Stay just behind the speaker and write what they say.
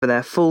for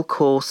their full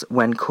course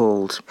when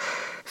called.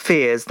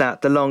 Fears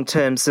that the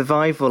long-term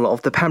survival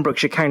of the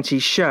Pembrokeshire County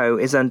show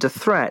is under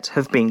threat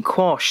have been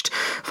quashed.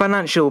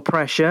 Financial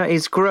pressure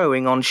is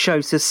growing on show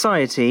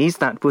societies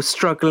that were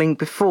struggling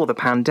before the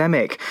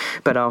pandemic.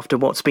 But after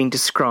what's been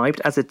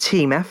described as a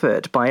team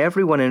effort by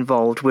everyone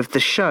involved with the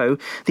show,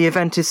 the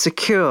event is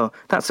secure.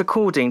 That's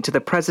according to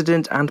the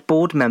president and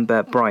board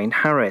member, Brian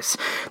Harris.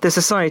 The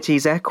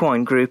Society's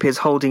equine group is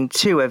holding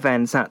 2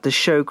 events at the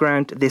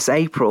showground this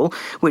April,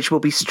 which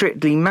will be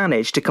strictly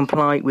managed to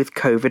comply with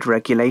COVID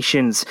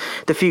regulations.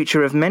 The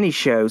future of many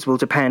shows will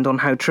depend on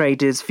how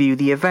traders view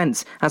the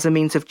events as a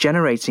means of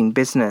generating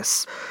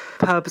business.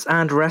 Pubs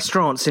and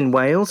restaurants in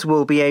Wales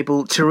will be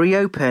able to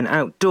reopen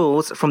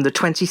outdoors from the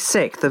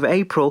 26th of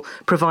April,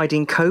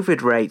 providing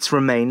COVID rates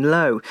remain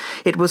low.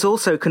 It was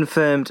also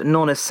confirmed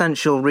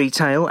non-essential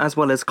retail as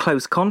well as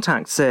close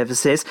contact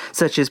services,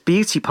 such as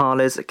beauty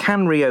parlours,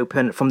 can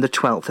reopen from the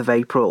 12th of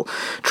April.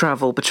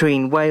 Travel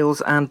between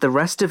Wales and the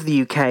rest of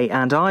the UK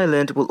and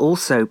Ireland will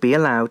also be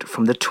allowed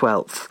from the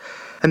 12th.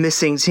 A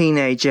missing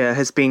teenager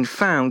has been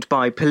found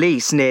by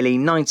police nearly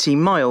 90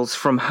 miles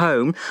from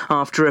home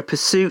after a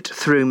pursuit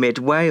through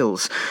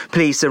mid-Wales.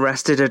 Police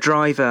arrested a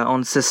driver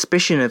on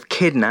suspicion of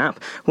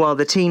kidnap while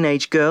the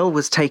teenage girl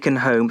was taken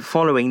home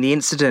following the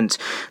incident.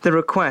 The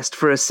request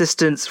for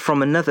assistance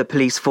from another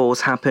police force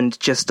happened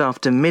just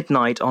after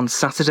midnight on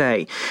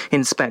Saturday.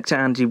 Inspector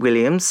Andy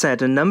Williams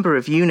said a number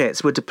of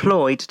units were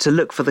deployed to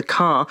look for the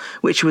car,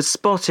 which was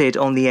spotted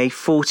on the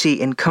A40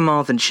 in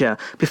Carmarthenshire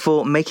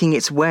before making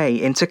its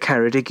way into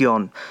Ceredigion.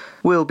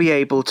 Will be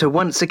able to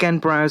once again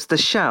browse the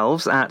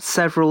shelves at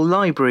several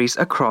libraries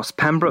across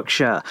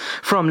Pembrokeshire.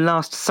 From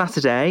last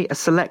Saturday, a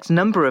select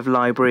number of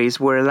libraries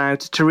were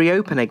allowed to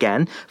reopen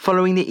again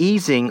following the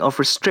easing of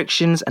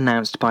restrictions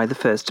announced by the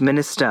First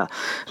Minister.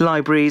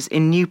 Libraries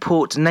in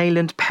Newport,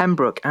 Neyland,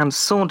 Pembroke and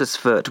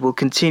Saundersfoot will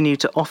continue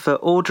to offer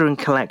order and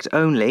collect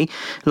only.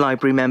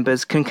 Library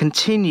members can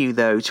continue,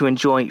 though, to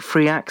enjoy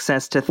free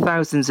access to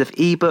thousands of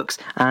e-books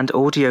and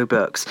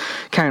audiobooks.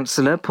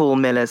 Councillor Paul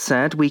Miller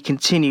said, "We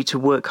continue to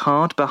work hard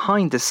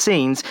behind the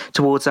scenes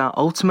towards our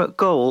ultimate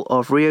goal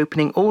of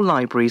reopening all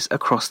libraries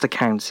across the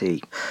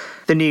county."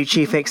 The new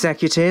Chief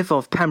Executive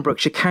of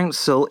Pembrokeshire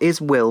Council is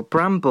Will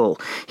Bramble.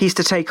 He's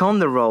to take on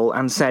the role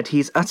and said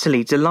he's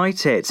utterly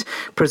delighted.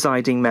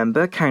 Presiding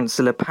member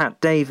Councillor Pat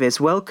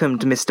Davis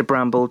welcomed Mr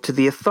Bramble to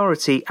the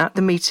authority at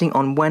the meeting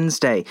on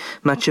Wednesday,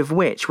 much of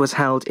which was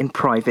held in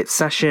private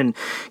session.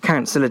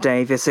 Councillor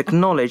Davis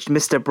acknowledged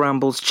Mr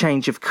Bramble's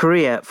change of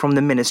career from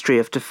the Ministry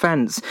of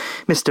Defence.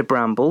 Mr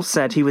Bramble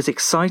said he was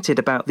excited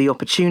about the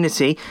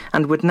opportunity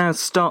and would now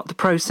start the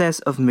process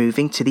of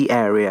moving to the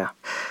area.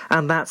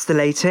 And that's the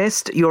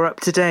latest. You're up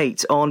to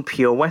date on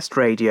Pure West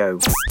Radio.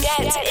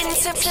 Get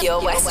into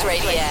Pure West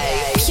Radio.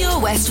 Pure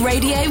West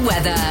Radio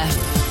weather.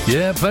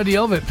 Yeah, plenty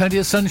of it. Plenty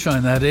of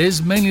sunshine, that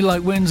is. Mainly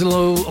light winds,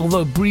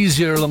 although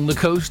breezier along the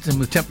coast, and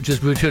with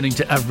temperatures returning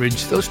to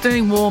average, though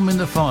staying warm in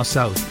the far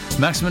south.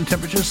 Maximum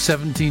temperature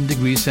 17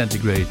 degrees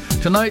centigrade.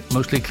 Tonight,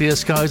 mostly clear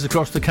skies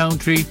across the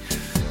country,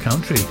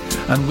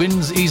 and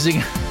winds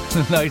easing.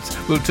 The night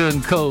will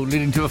turn cold,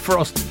 leading to a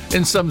frost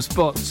in some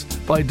spots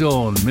by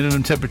dawn.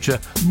 Minimum temperature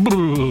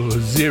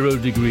 0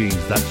 degrees.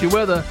 That's your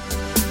weather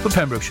for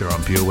Pembrokeshire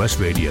on Pure West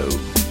Radio.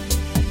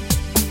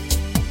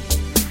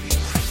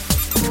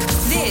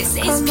 This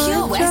is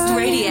Pure West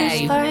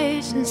Radio.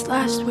 License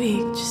last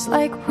week, just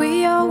like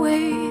we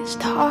always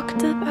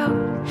talked about.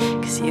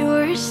 'Cause you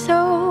were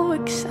so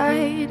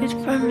excited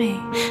for me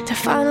to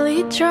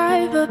finally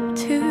drive up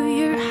to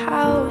your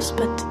house.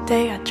 But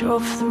today I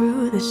drove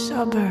through the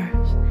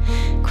suburbs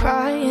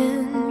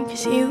crying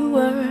 'cause you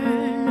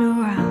weren't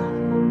around.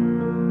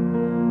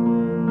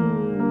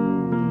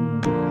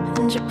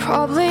 And you're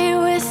probably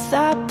with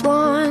that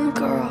blonde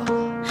girl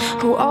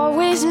who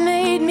always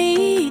made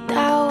me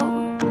doubt.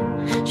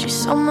 She's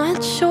so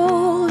much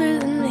older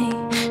than me.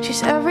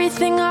 She's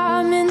everything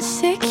I'm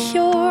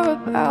insecure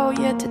about.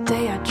 Yet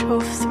today I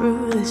drove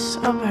through the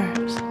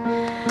suburbs.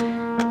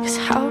 'Cause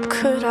how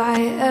could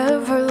I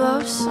ever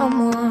love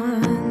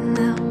someone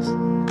else?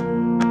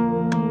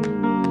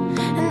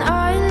 And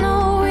I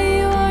know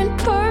we weren't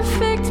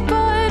perfect,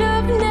 but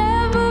I've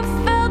never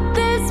felt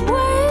this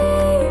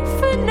way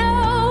for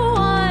no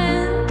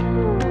one.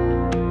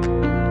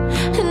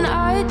 And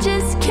I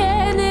just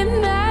can't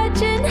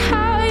imagine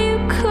how you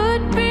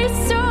could be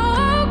so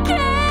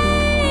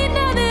okay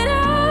now that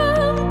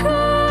I'm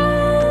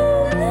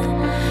gone.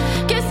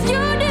 Guess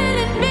you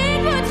didn't mean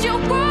what you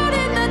wrote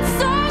in that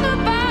song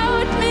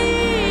about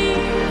me.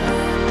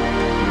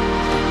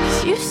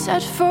 'Cause you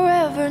said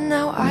forever,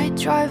 now I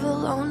drive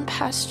alone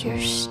past your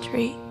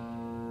street.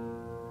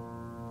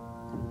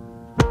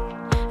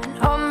 And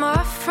all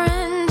my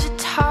friends are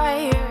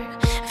tired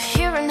of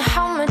hearing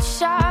how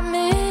much I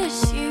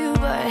miss you.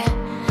 But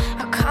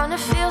I kinda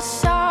feel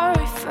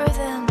sorry for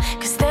them,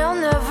 'cause they'll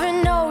never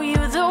know you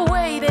the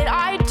way that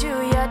I do.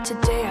 Yet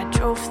today I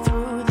drove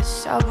through the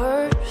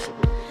suburbs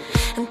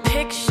and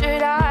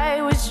pictured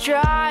I was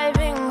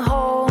driving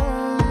home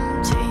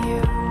to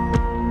you.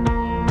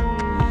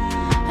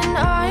 And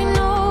I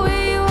know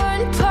we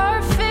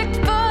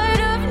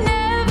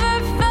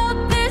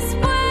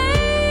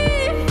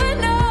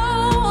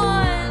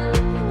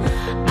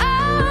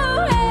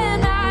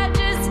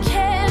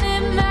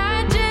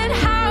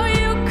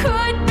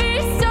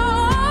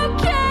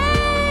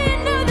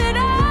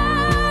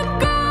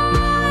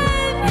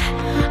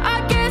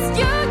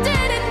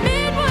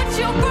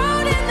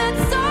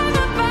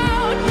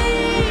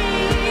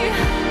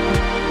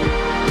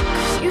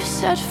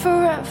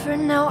forever.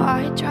 Now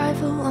I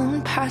drive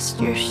alone past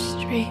your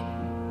street.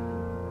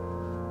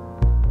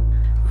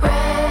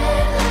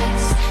 Red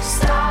lights,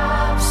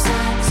 stop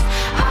signs,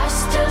 I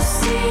still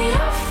see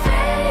your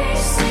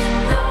face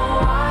in the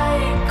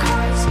white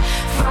cars,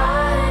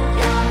 front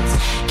yards.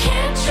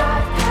 Can't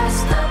drive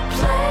past the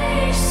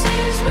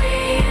places we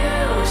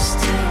used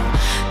to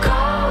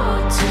go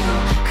to,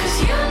 'cause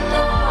you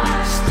know I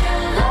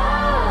still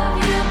love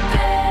you,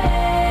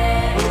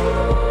 babe.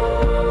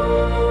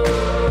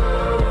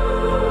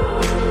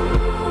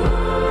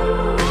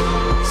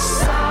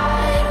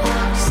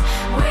 Sidewalks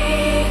we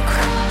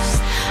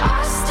crossed, I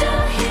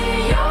still hear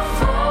your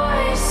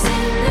voice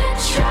in the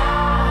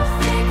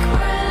traffic.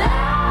 We're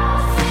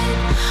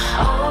laughing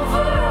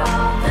over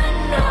all the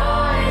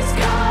noise.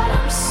 God,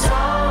 I'm so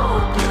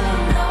blue,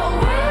 no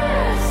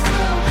we're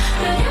through,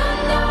 but you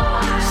know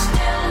I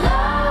still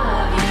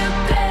love you,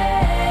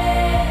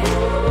 babe.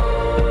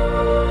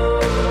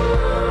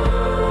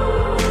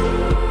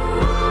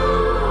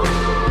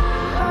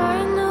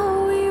 I know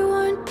we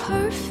weren't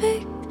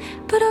perfect,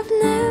 but I've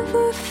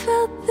never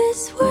felt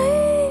this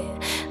way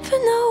for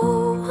no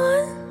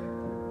one.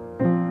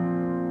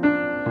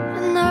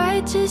 And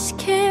I just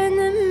can't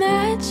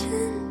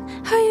imagine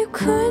how you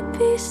could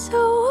be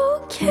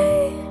so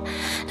okay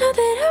now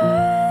that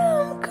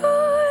I'm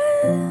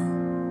gone.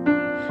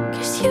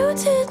 'Cause you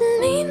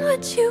didn't mean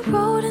what you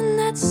wrote in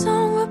that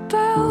song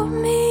about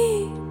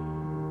me.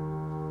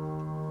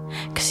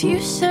 'Cause you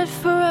said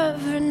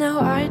forever, now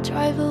I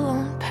drive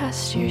alone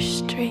past your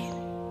street.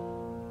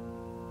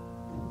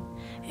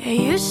 Yeah,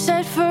 you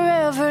said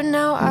forever,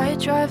 now I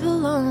drive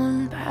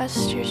alone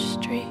past your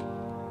street.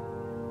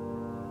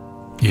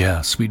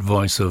 Yeah, sweet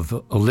voice of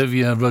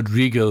Olivia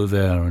Rodrigo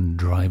there and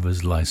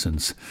Driver's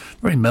License.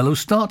 Very mellow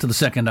start to the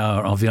second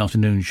hour of the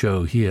afternoon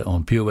show here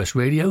on Pure West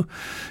Radio.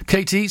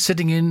 Katie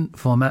sitting in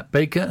for Matt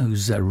Baker,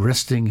 who's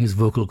resting his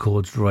vocal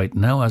cords right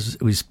now as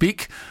we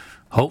speak.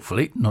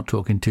 Hopefully, not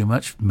talking too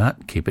much.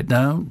 Matt, keep it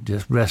down.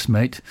 Just rest,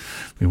 mate.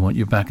 We want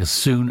you back as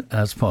soon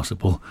as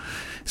possible.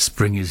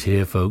 Spring is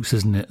here, folks,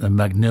 isn't it? The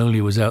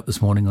magnolia was out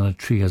this morning on a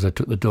tree as I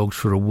took the dogs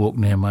for a walk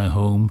near my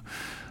home.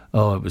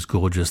 Oh, it was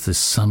gorgeous. The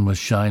sun was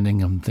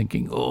shining. I'm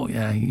thinking, oh,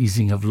 yeah,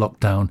 easing of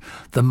lockdown.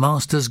 The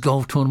Masters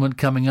golf tournament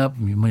coming up.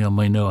 You may or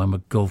may know I'm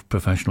a golf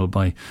professional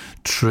by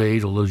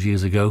trade all those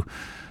years ago.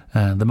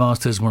 And the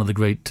Masters, one of the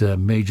great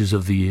majors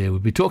of the year. We'll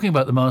be talking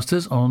about the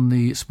Masters on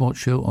the sports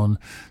show on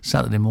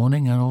Saturday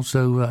morning, and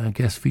also, I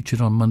guess,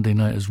 featured on Monday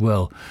night as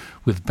well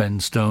with Ben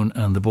Stone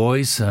and the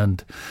boys.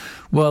 And,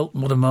 well,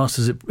 what a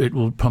Masters it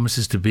will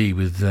promises to be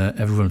with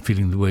everyone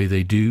feeling the way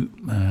they do.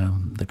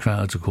 The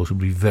crowds, of course, will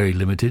be very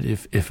limited,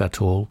 if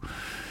at all.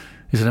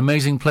 It's an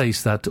amazing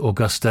place, that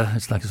Augusta.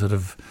 It's like a sort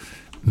of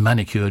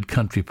manicured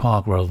country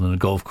park rather than a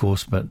golf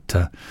course, but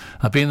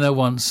I've been there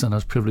once and I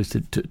was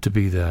privileged to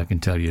be there, I can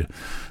tell you.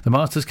 The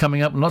Masters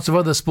coming up and lots of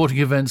other sporting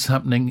events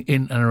happening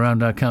in and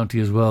around our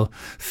county as well.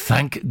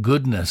 Thank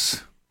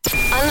goodness.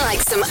 Unlike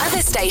some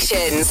other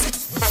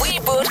stations, we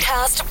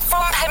broadcast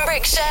from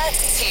Pembrokeshire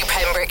to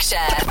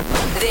Pembrokeshire.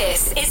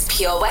 This is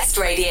Pure West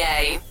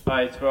Radio.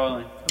 Hi, it's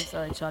rolling. I'm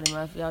sorry, Charlie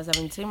Murphy, I was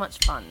having too much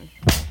fun.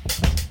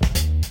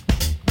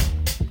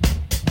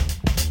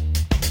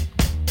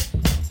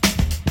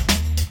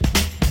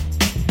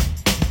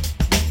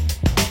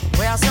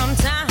 Well,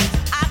 sometimes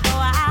I go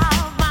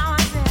out by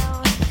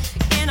myself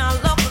and I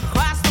look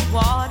across the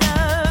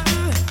water,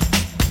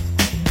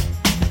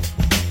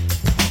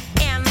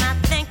 and I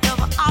think of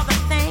all the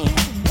things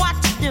what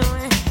you're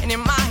doing, and in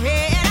my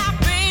head I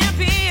paint a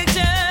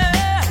picture.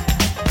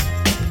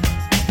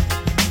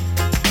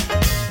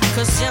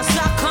 'Cause since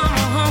I come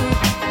home,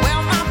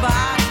 well, my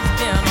body's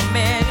been a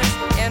mess,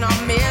 and I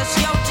miss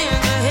your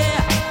ginger hair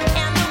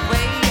and the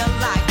way you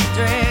like to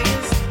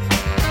dress.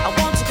 I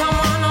want you to come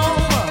on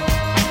over.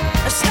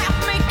 Stop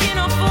me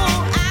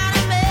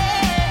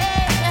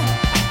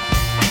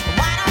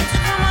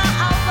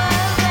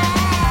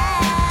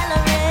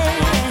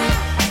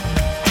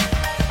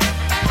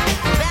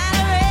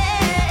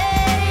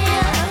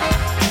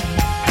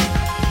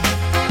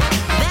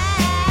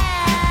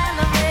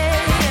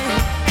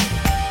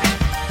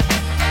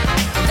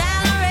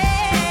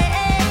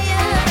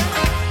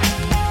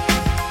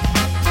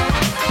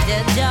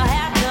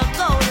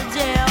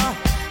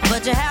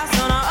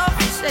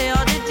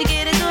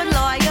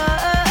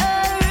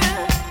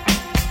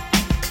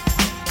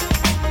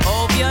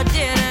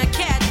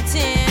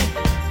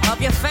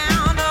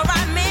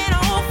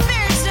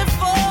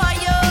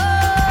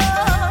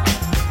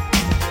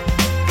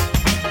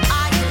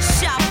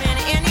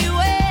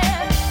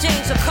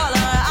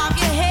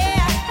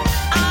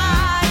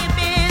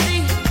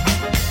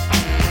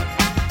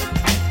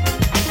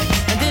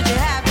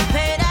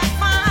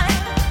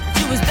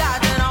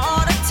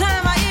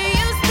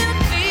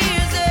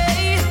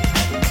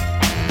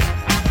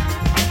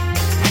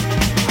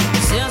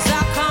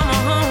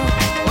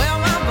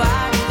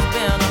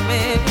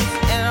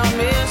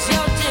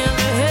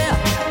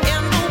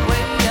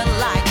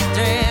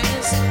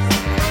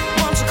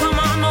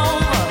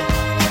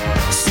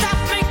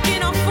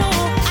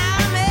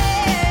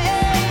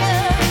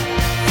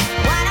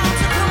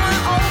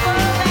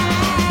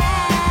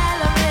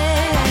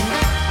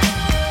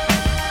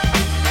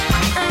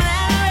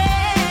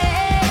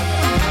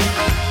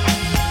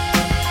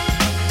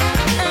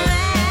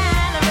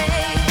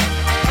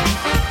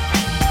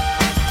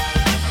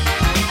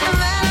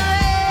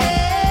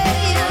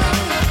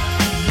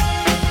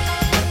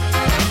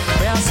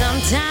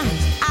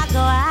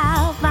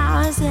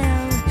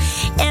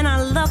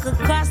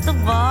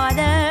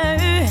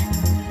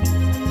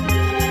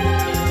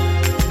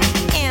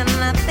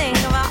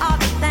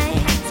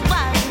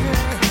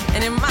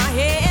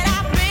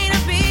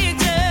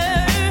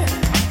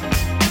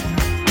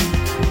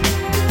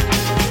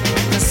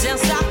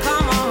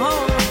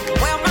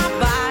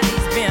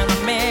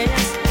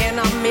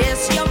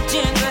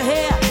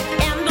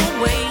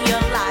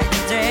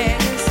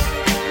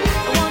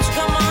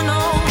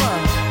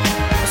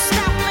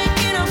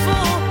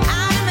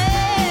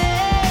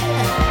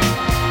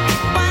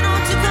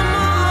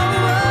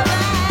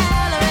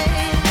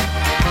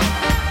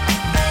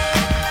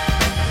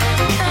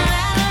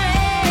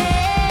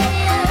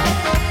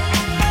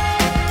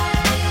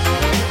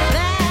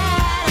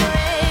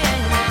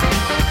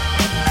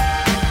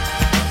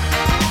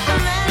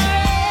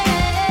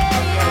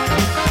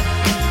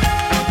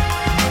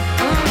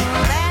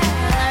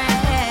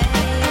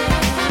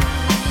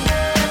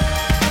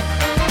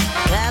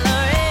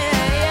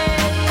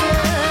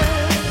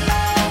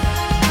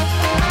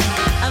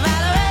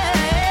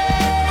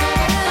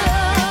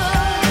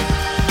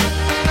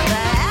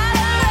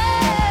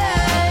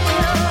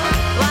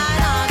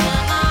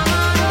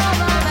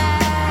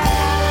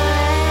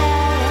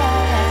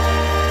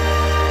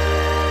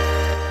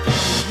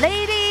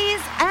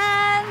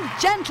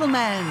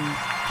gentlemen,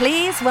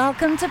 please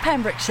welcome to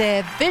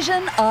Pembrokeshire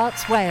Vision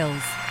Arts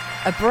Wales,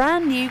 a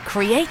brand new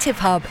creative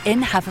hub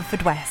in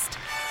Haverfordwest,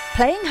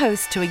 playing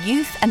host to a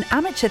youth and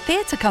amateur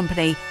theatre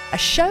company, a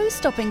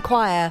show-stopping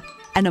choir,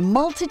 and a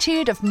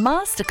multitude of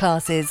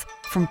masterclasses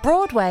from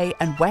Broadway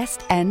and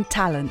West End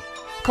talent,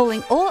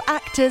 calling all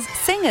actors,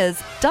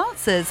 singers,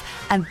 dancers,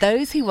 and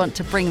those who want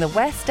to bring the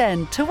West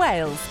End to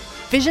Wales.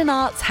 Vision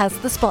Arts has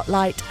the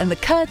spotlight and the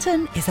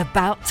curtain is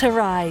about to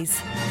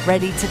rise.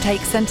 Ready to take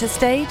centre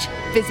stage?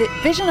 Visit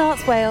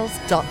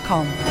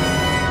visionartswales.com.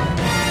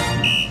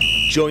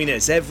 Join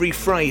us every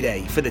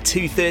Friday for the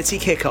 2:30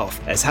 kickoff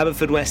as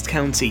Haverfordwest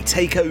County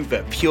take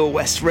over Pure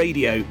West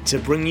Radio to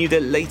bring you the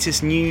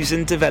latest news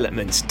and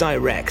developments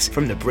direct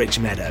from the Bridge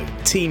Meadow.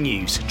 Team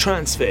news,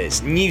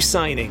 transfers, new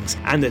signings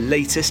and the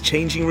latest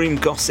changing room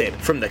gossip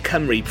from the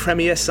Cymru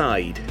Premier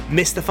side.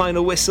 Miss the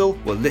final whistle?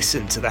 Well,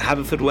 listen to the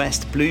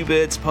Haverfordwest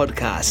Bluebirds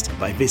podcast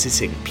by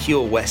visiting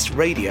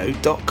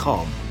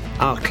purewestradio.com.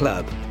 Our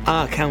club,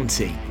 our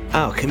county,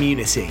 our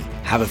community.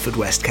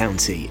 Haverfordwest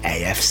County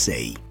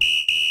AFC.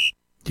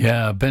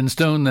 Yeah, Ben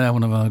Stone there,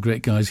 one of our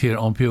great guys here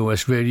on Pure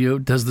West Radio,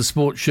 does the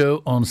sports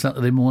show on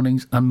Saturday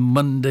mornings and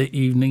Monday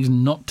evenings,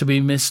 not to be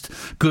missed.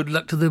 Good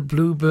luck to the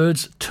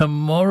Bluebirds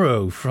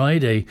tomorrow,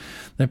 Friday.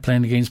 They're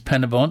playing against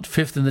Penybont,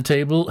 5th in the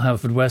table,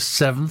 Haverfordwest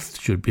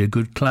 7th. Should be a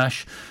good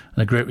clash.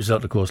 And a great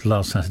result, of course,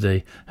 last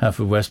Saturday,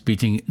 Haverfordwest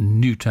beating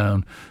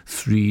Newtown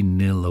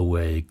 3-0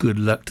 away. Good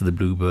luck to the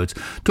Bluebirds.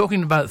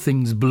 Talking about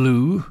things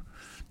blue...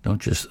 Don't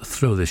just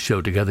throw this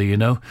show together, you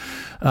know.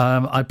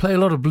 I play a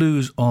lot of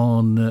blues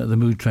on the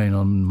Mood Train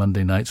on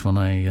Monday nights when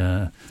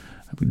I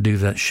do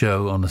that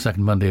show on the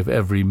second Monday of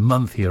every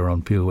month here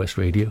on Pure West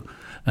Radio.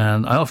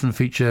 And I often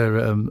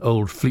feature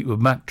old Fleetwood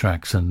Mac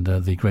tracks, and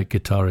the great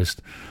guitarist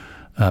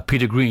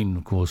Peter Green,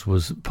 of course,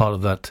 was part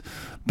of that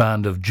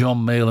band of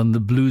John Mayall and the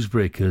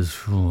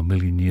Bluesbreakers a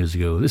million years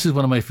ago. This is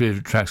one of my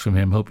favourite tracks from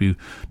him. Hope you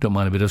don't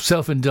mind a bit of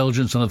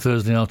self-indulgence on a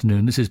Thursday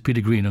afternoon. This is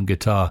Peter Green on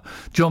guitar,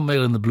 John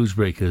Mayall and the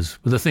Bluesbreakers,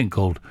 with a thing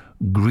called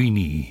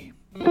Greenie.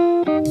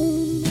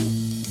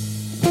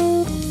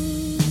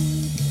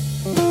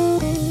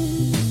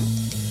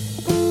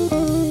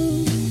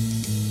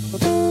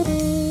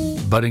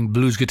 Budding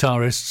blues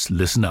guitarists,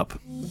 listen up.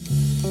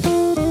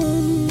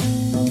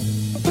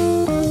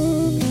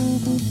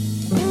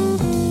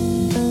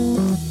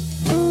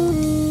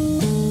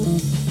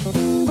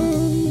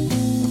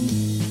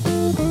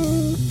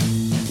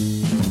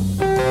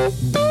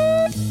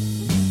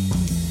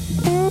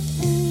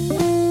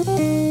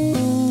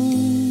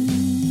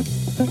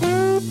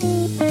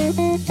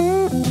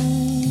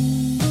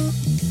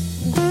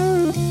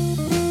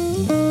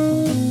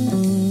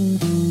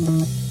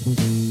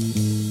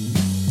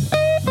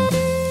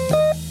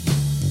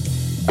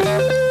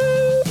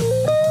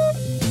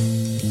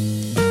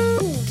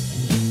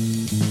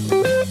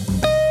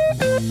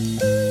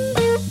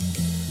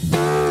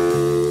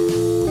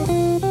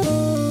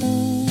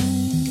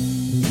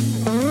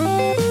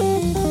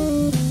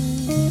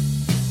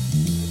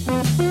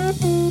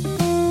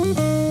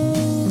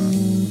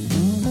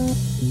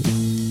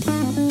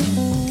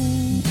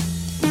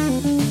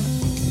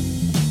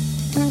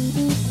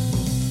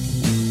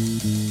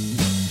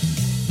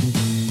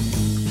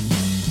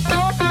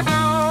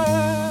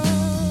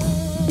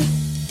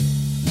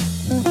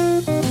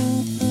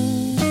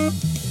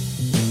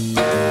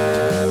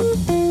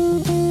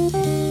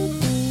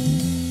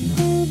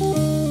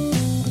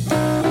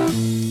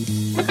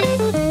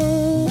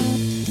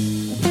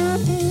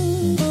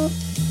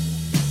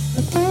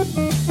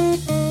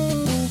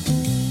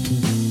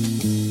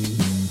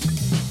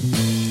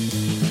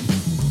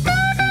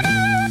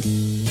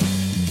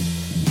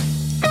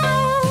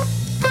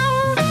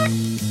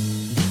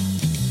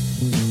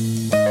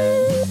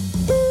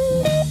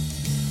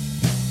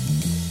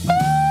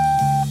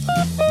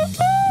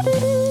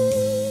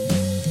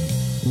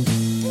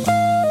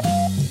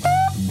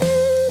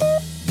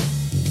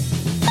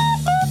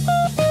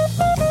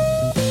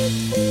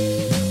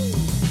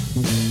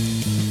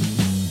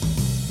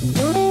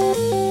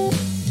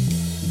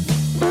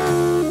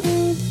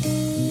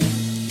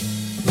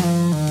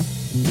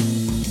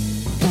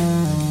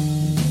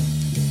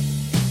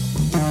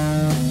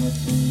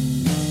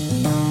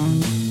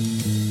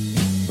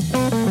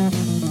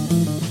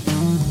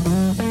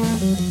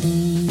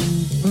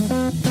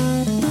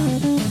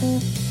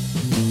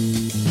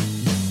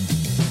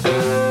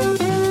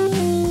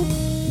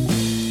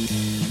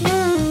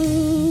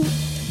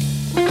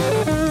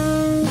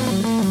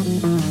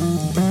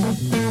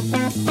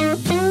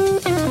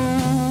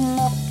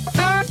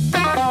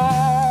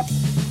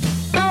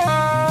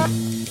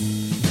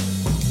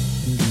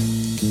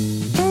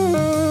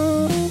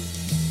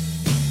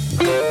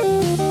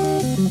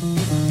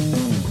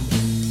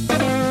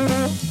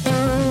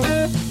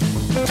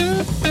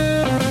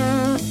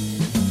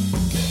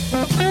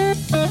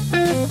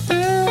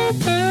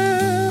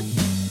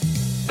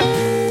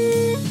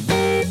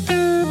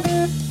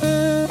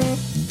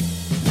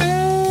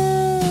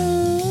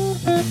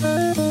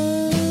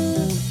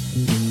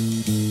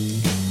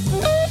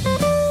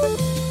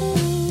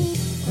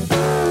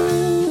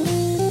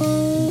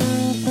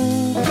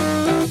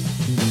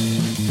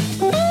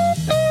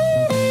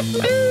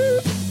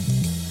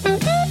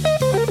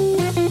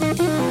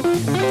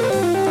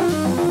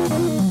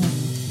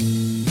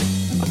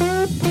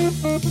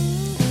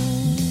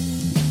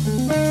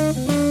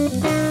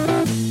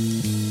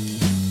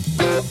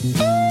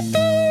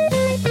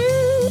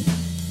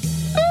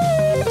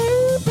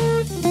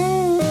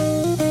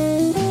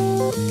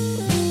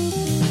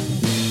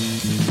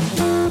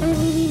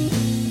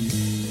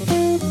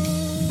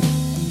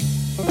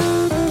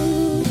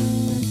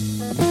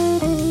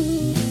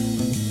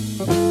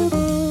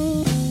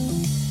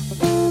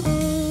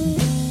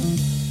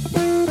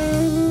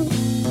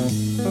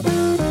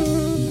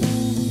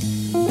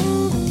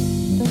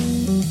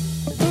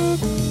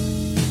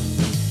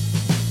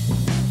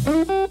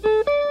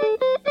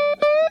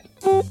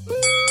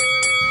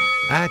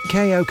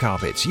 KO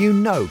Carpets, you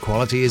know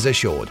quality is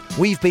assured.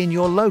 We've been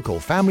your local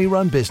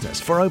family-run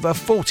business for over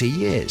 40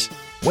 years.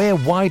 We're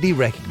widely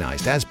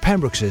recognised as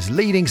Pembrokeshire's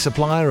leading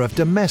supplier of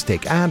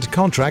domestic and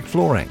contract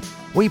flooring.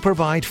 We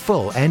provide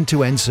full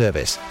end-to-end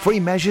service, free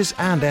measures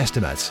and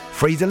estimates,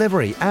 free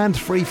delivery and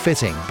free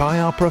fitting by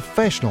our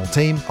professional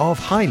team of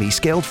highly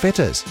skilled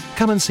fitters.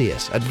 Come and see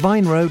us at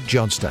Vine Road,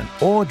 Johnston,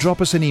 or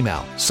drop us an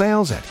email,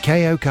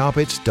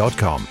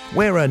 sales@kocarpets.com.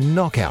 We're a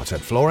knockout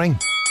at flooring.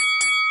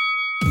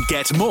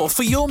 Get more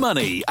for your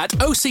money at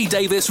OC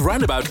Davis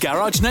Roundabout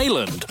Garage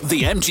Neyland,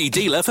 the MG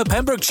dealer for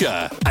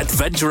Pembrokeshire.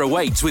 Adventure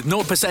awaits with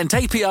 0%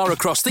 APR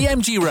across the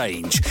MG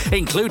range,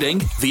 including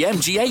the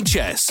MG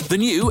HS, the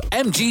new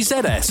MG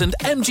ZS and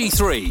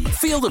MG3.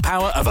 Feel the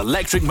power of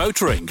electric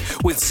motoring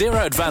with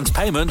zero advance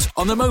payment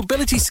on the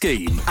mobility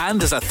scheme.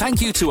 And as a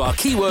thank you to our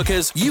key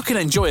workers, you can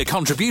enjoy a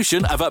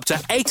contribution of up to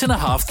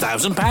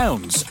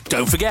 £8,500.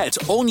 Don't forget,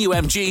 all new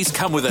MGs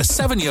come with a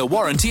 7-year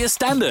warranty as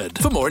standard.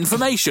 For more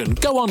information,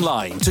 go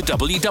online to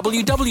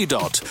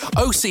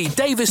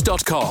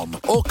www.ocdavis.com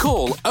or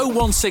call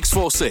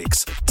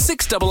 01646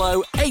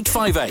 600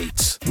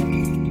 858.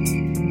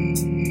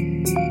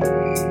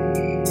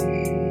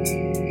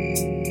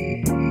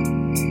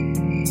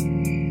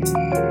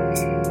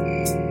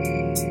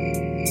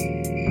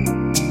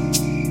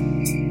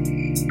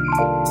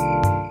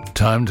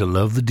 Time to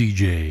love the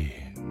DJ.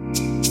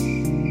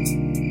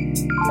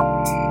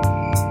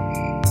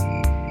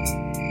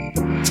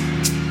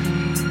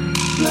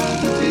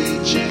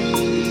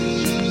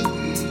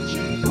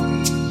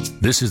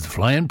 This is the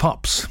Flying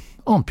Pops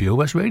on Pure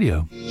West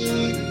Radio.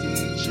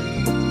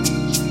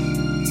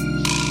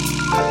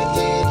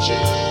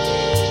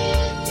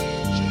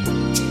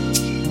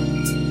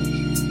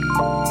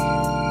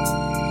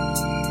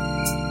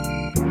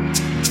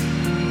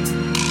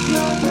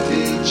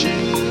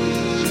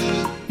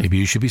 Maybe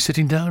you should be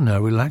sitting down now,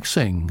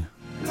 relaxing.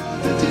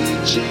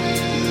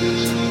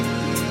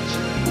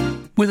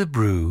 With a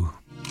brew.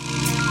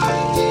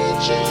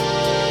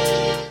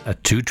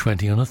 At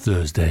 2:20 on a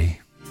Thursday.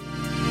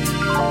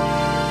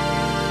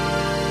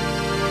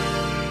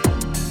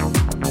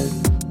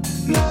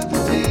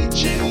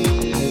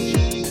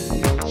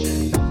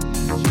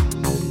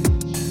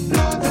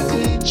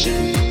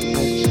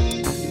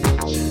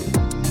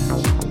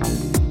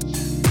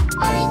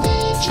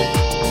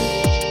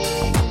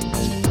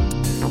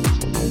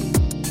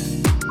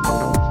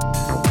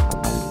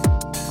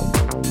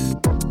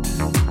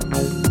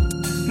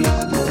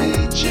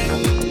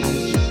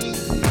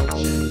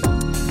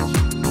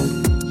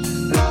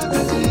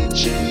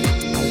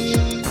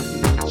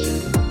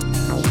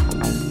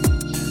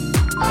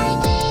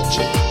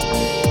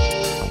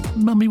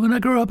 Mummy, when I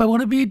grow up, I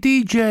want to be a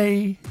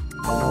DJ.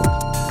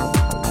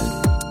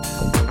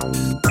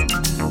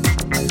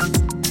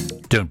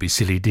 Don't be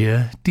silly,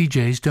 dear.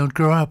 DJs don't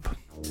grow up.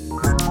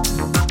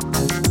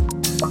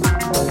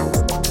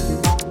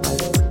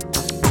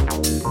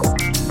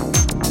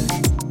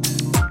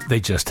 They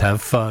just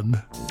have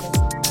fun.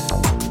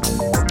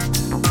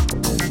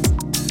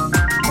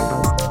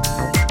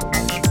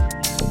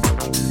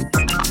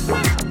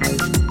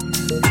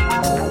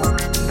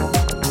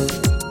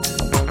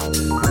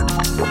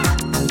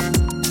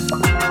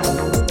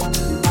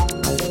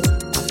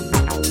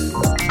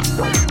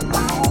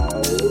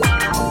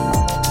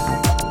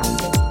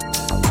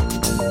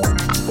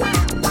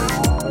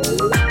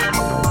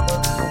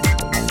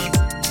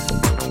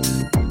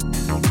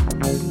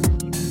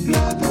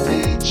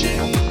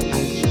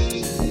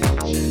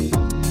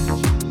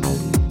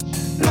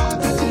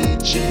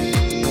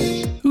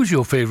 Who's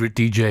your favourite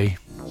DJ?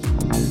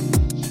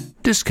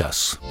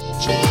 Discuss.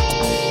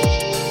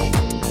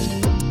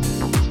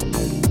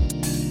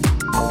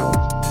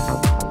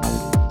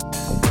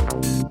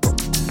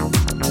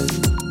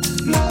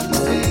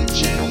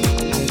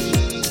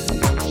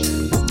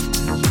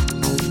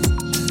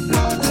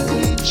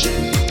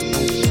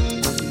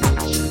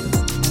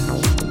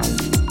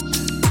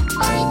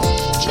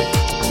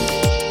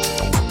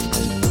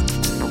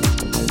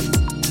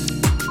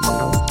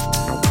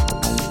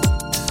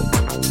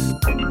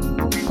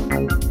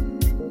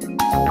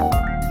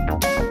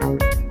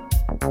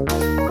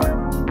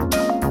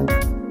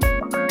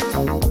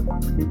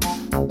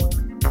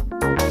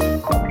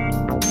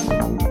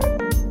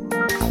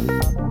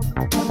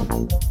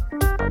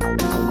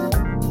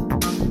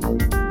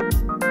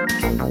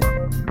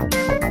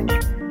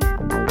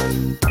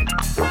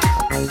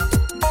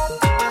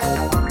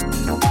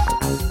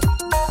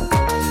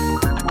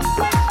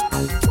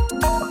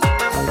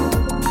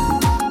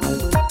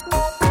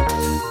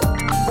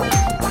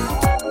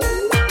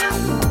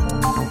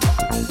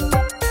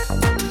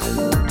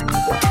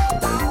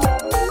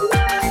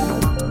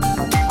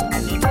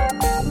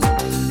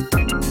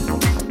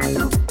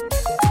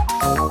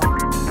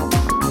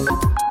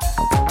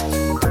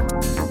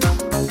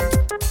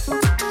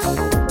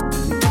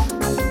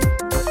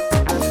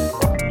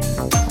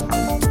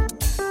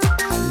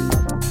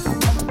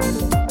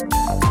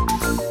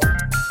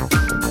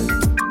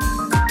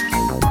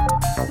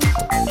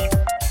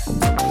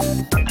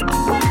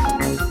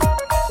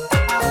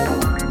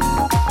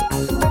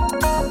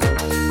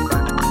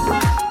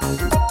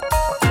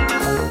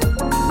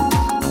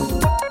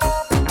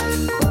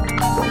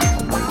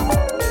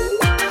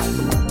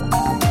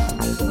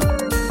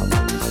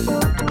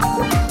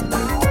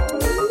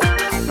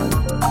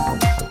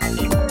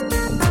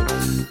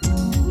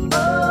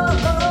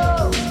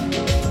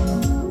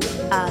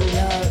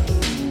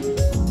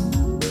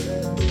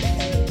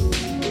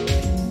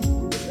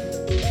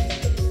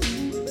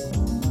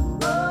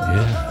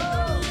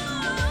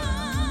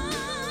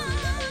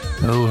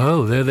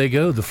 there they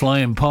go, the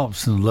Flying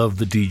Pops and Love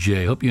the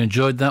DJ. Hope you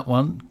enjoyed that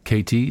one.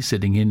 KT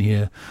sitting in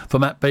here for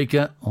Matt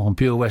Baker on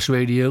Pure West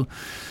Radio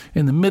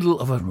in the middle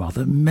of a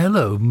rather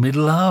mellow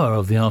middle hour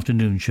of the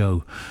afternoon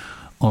show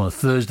on a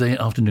Thursday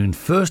afternoon.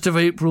 1st of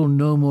April,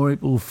 no more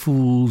April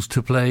Fools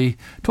to play.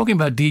 Talking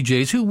about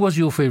DJs, who is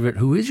your favourite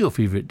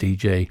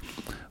DJ?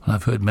 Well,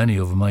 I've heard many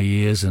over my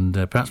years, and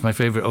perhaps my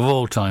favourite of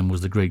all time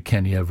was the great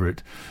Kenny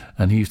Everett.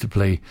 And he used to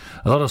play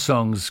a lot of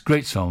songs,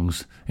 great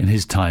songs in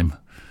his time.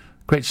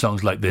 Great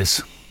songs like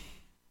this.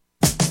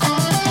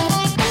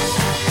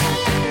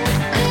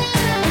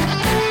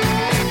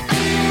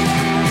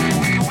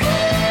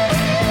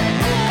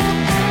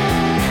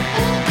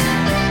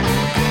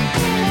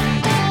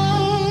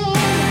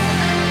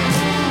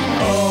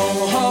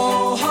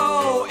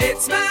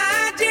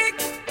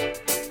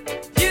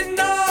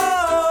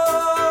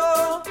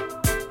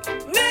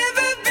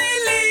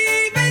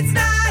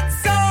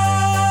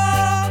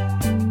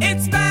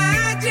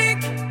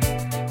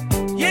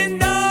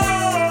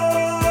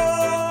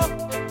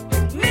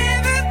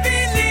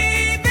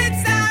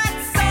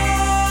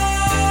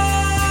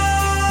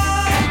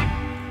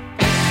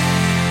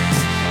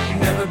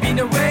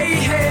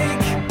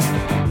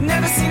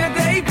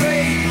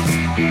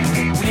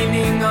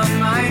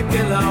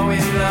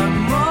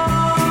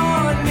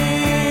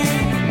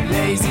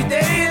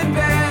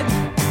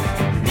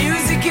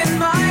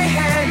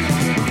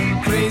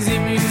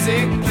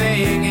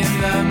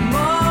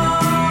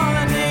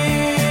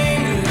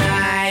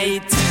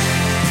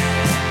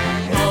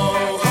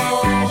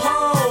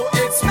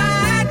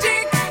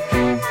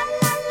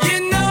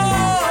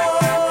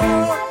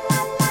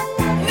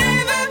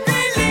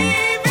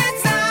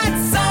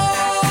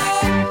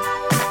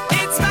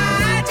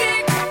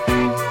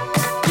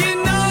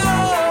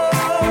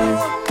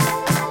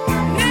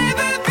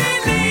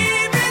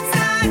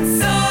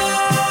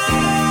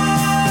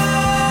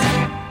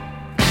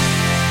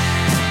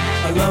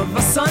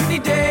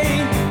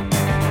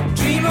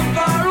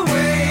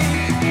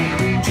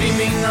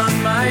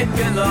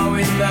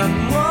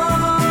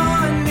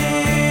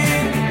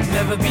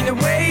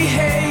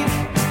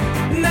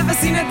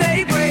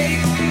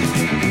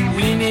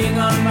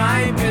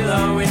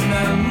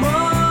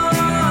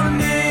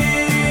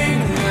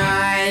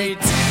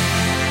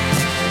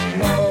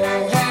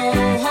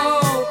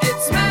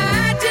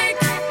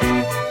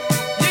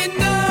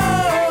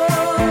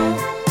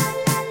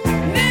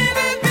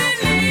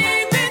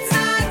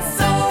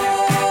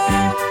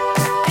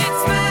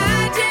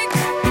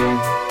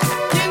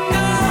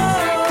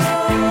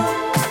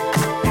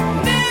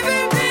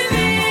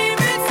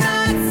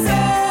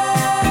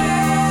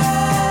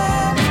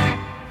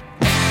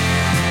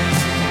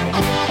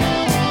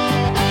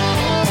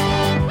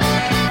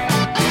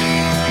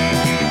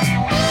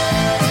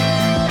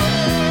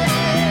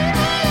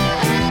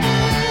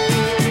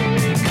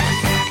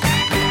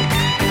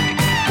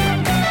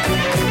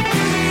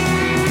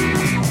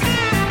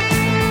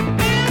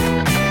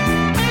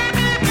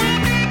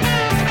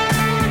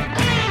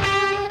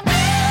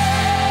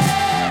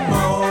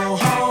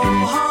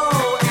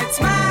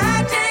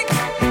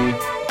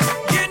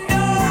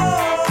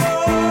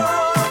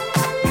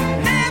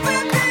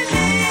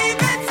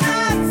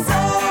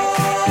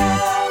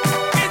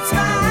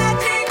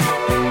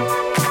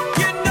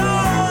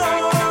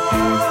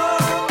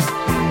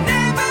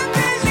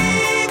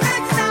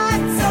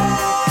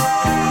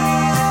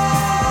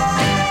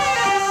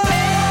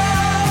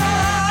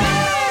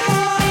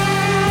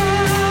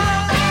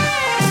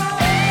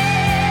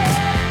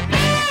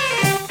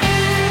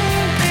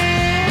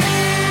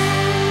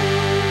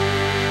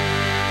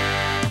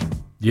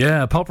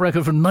 Yeah, a pop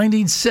record from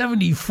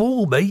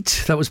 1974,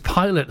 mate. That was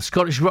Pilot, a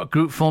Scottish rock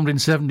group formed in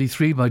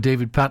 73 by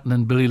David Patten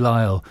and Billy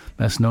Lyle.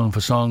 Best known for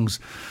songs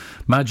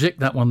Magic,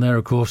 that one there,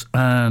 of course,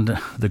 and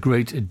The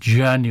Great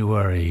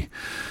January.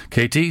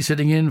 KT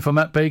sitting in for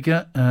Matt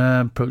Baker,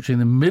 approaching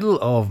the middle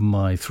of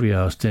my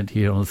 3-hour stint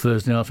here on a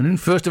Thursday afternoon.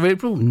 1st of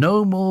April,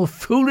 no more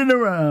fooling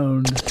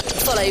around.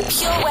 Follow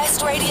Pure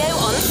West Radio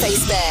on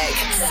Facebook.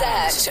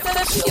 Search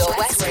for Pure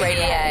West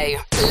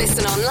Radio.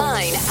 Listen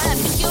online at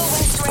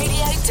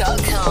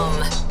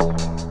purewestradio.com.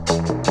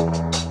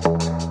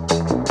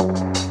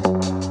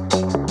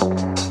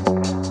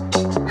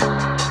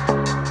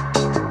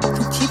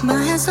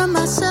 On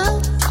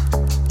myself,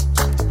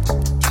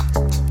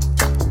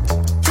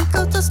 think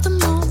I'll dust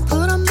them off,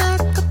 put them back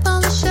up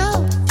on the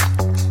shelf.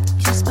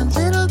 Guess my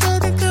little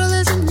baby girl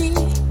isn't me.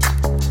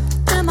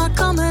 Am I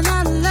coming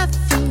out of left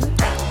field?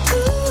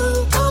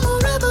 Ooh, I'm a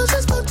rebel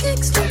just for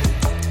kicks.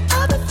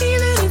 I've been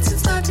feeling it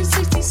since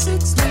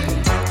 1966 now.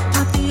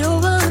 Might be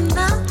over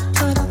now,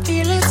 but I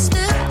feel it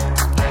still.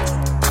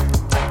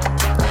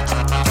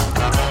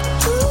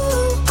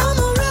 Ooh, I'm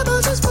a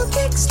rebel just for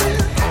kicks.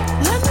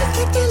 Let me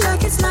kick it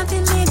like it's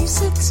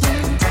 1986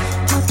 now.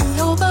 Might be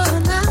over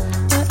now,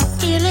 but I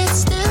feel it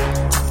still.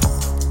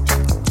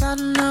 Got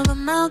another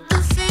mouth to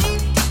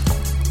feed.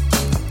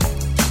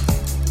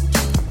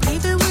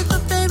 Leaving with the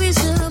babies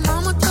till the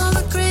mama call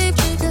the grave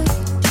digger.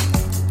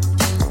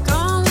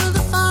 Gone with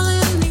the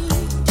fallen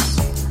leaves.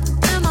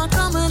 Am I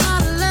coming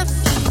out of left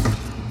field?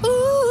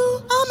 Ooh.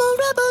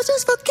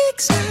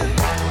 kicks now.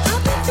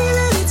 I've been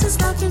feeling it since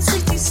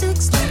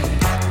 1966 now.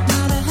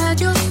 Might have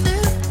had your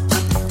fill,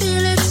 but I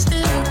feel it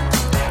still.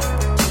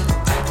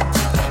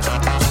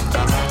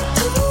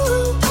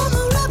 Ooh, I'm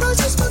a rebel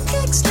just for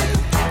kicks now.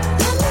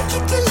 Let me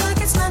kick it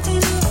like it's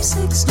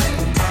 1986 now.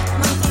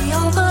 Might be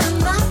over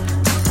tonight,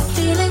 I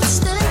feel it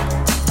still.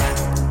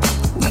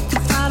 We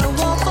could fight a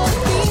war for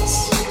peace.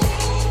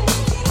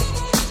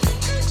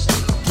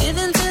 Give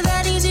in to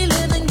that easy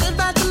living,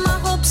 goodbye to my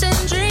hopes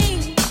and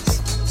dreams.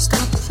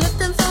 Stop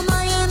flipping for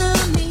my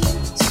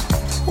enemies.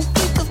 We'll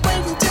pick up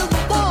waiting till the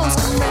walls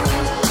come down.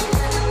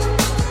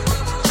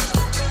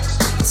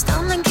 It's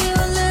time to give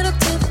a little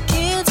to the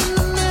kids in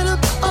the middle.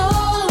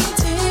 Oh,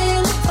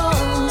 till it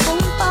falls,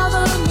 won't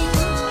bother me.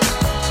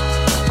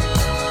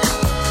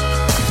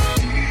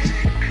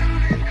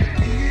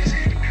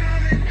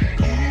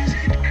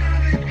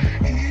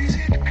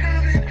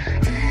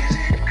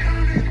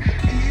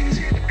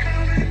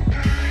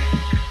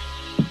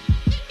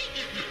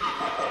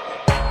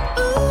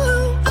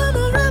 Ooh, I'm a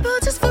rebel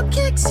just for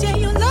kicks. Yeah,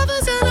 your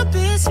lovers and a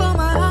piece for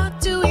my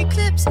heart to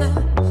eclipse now.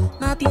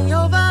 Might be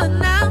over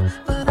now,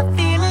 but I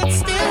feel it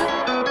still.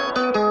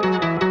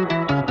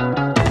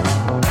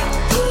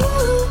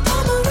 Ooh,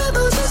 I'm a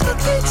rebel just for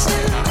kicks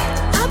now.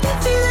 I've been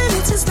feeling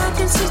it since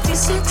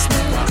 1966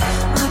 now.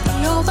 Might be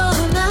over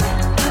now,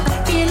 but I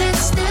feel it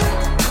still.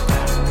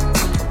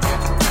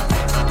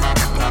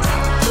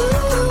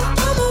 Ooh,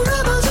 I'm a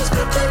rebel just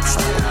for kicks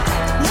now.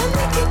 Let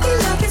me kick it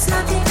like it's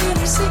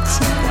 1986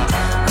 now.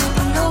 Might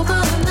be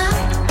over now,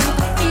 but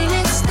I feel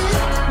it still.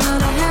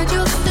 Might have had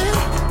your fill,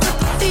 but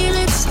I feel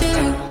it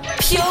still.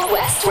 Pure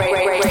West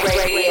Radio.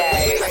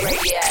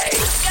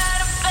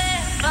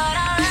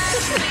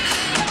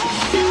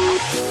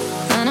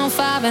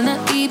 9:05 in the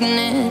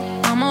evening,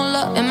 I'm all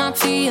up in my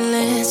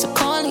feelings. So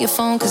calling your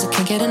phone cause I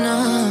can't get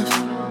enough.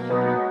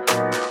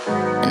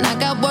 And I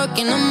got work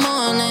in the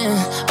morning,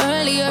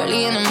 early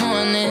in the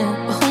morning.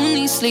 But who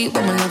needs sleep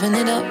when we're loving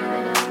it up?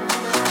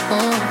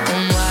 Oh,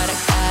 and what I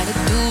gotta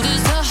do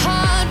this the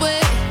hard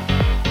way.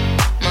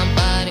 My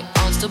body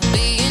wants to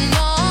be in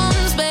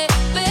arms, baby.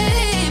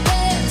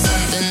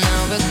 Something I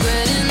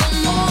regret in the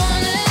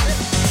morning.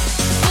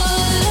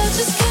 But I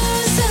just can't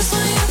resist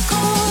when you're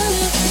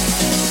calling.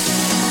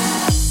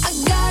 I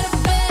got a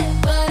bed,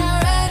 but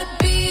I'd rather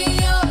be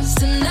yours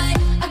tonight.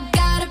 I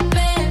got a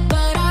bed,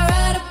 but I'd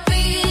rather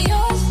be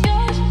yours.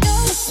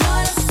 That's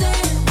what I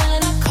said when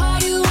I call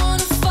you on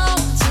the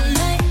phone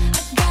tonight.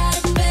 I got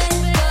a bed,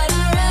 but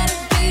I'd rather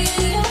be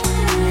yours.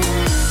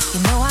 You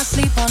know I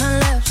sleep on the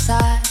left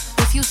side.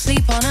 If you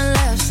sleep on the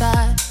left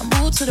side, I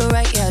move to the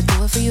right, yeah, I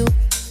do it for you.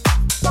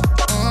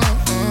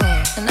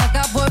 And I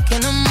got work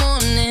in the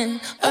morning,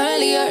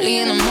 early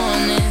in the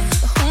morning.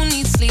 But who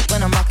needs sleep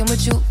when I'm rocking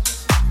with you?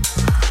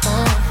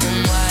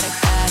 And what I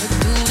gotta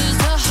do this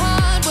the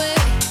hard way.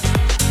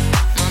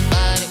 My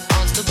body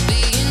wants to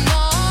be in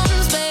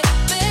arms, baby.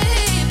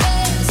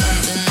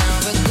 Something I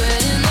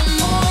regret in the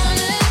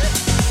morning.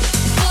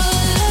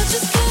 But I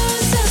just can't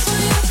resist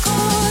when you're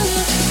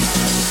calling.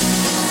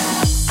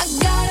 I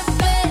got a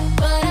bed,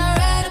 but I'd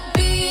rather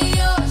be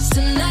yours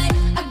tonight.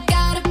 I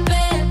got a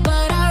bed,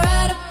 but I'd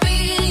rather be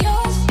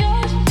yours.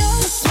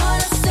 That's what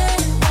I said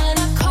when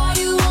I call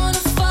you on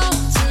the phone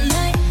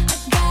tonight. I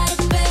got a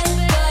bed,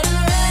 but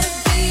I'd rather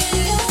be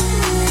yours.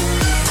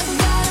 I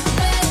got a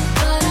bed,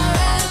 but I'd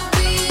rather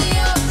be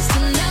yours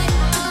tonight.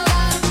 I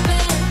got a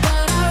bed,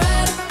 but I'd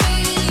rather be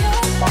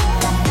yours.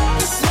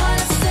 That's what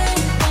I said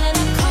when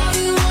I call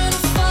you on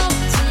the phone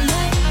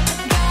tonight.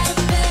 I got a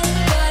bed,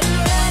 but I'd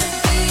rather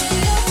be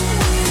yours.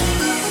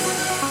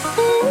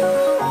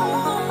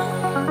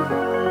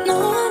 No,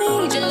 I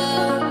need your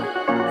love.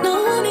 No,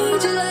 I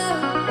need your love.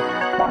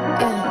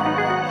 Yeah.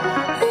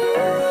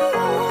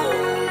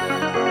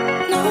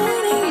 No, I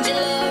need your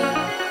love.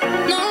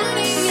 No, I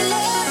need your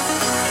love.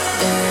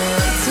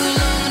 Way too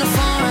long on the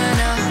phone right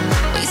now.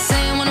 What you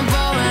saying when I'm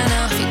broke right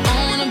now? If you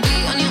don't wanna be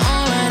on your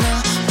own right now,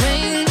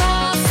 ring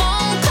my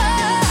phone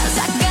 'cause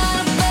I got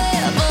a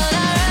bed, but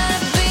I'd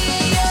rather be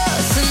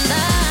yours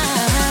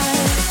tonight.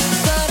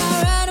 But I'd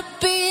rather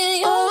be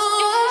yours.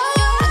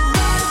 I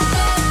got a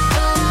bed,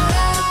 but I'd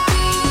rather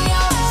be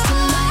yours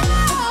tonight.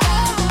 I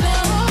got a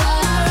bed, but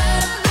I'd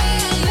rather be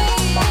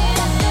yours.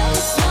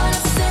 That's what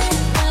I said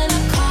when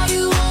I call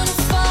you on the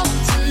phone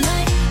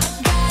tonight. I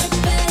got a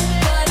bed,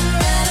 but I'd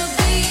rather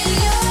be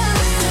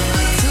yours.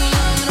 Way too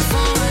long on the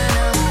phone right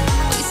now.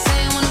 What you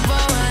saying when I'm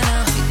broke right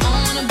now? If you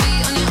don't wanna be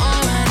on your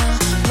own right now,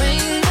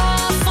 ring my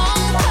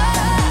phone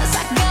 'cause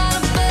I got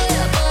a bed,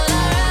 but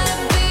I'd rather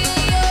be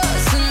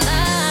yours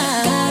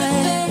tonight. Got a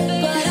bed,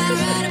 but I'd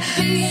rather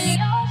be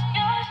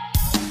yours.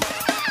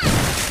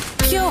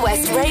 Pure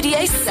West Radio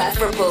Surf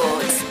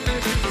Report.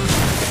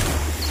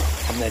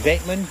 I'm Ned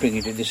Bateman,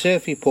 bringing you the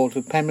surf report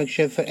for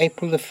Pembrokeshire for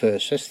April the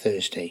 1st, that's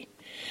Thursday.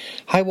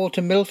 High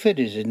water Milford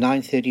is at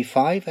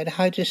 9:35 at a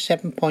height of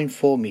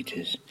 7.4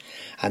 metres,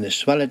 and the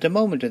swell at the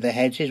moment of the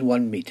heads is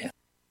 1 metre.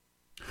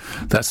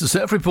 That's the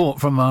surf report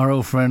from our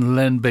old friend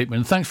Len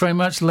Bateman. Thanks very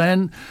much,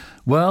 Len.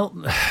 Well,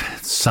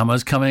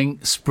 summer's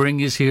coming, spring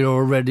is here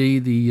already,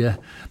 the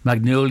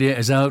magnolia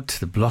is out,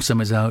 the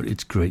blossom is out,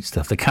 it's great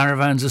stuff. The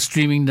caravans are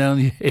streaming down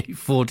the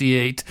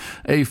A48,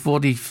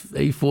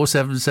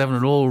 A477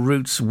 and all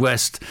routes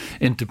west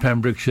into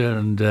Pembrokeshire,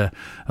 and they're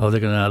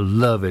going to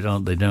love it,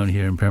 aren't they, down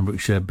here in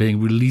Pembrokeshire,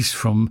 being released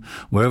from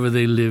wherever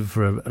they live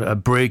for a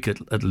break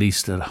at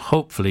least, and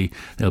hopefully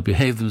they'll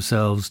behave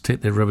themselves,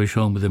 take their rubbish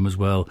home with them as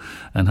well,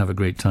 and have a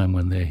great time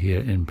when they're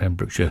here in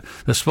Pembrokeshire.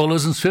 The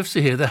Swallows and Swifts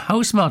are here, the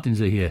House Martins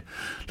are here.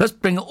 Let's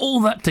bring all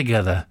that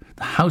together.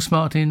 The House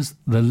Martins,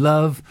 the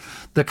love,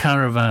 the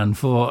caravan,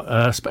 for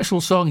a special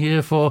song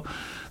here for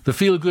the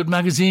Feel Good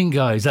magazine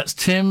guys. That's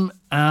Tim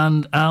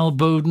and Al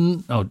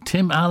Bowden. Oh,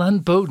 Tim, Al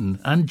and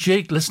Bowden and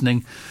Jake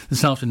listening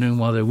this afternoon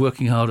while they're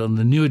working hard on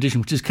the new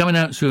edition, which is coming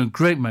out soon.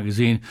 Great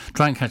magazine.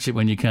 Try and catch it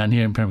when you can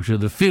here in Pembrokeshire.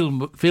 The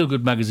Feel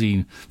Good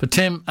magazine. For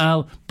Tim,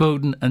 Al,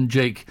 Bowden and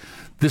Jake,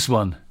 this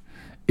one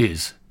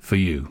is for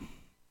you.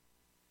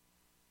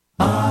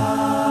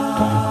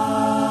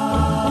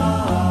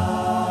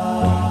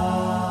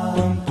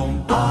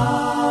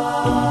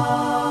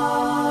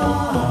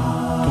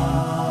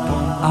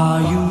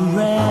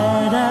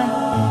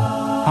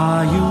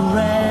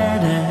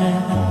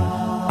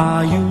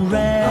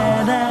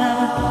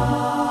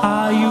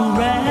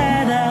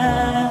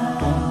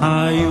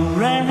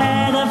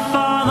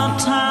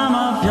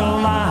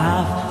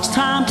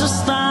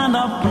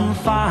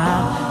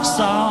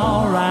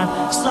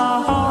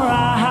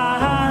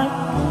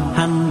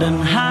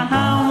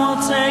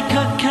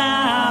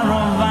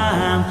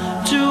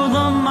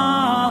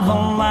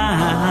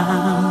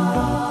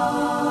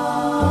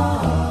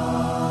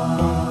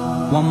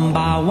 One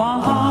by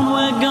one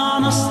we're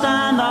gonna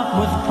stand up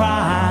with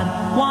pride,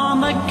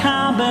 one that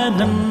can't be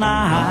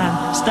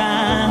denied.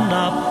 Stand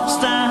up,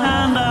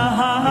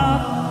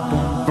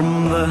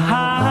 from the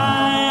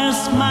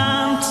highest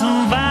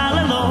mountain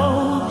valley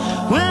low.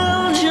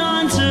 We'll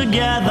join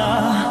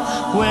together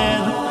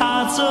with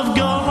hearts of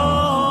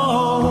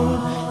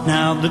gold.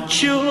 Now the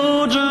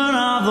children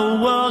of the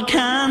world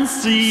can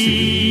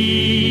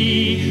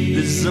see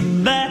this is a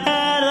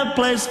better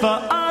place for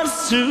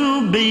us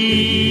to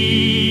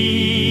be.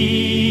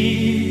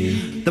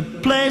 The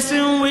place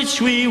in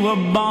which we were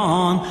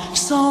born,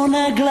 so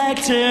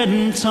neglected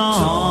and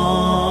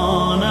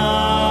torn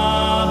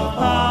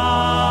apart.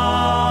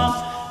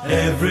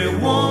 Every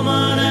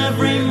woman,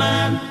 every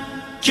man,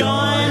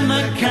 join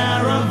the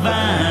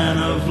caravan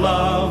of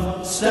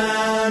love.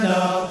 Stand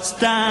up,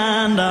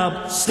 stand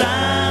up,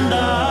 stand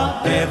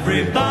up.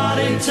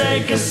 Everybody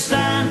take a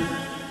stand.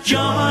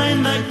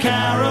 Join the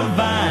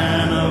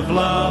caravan of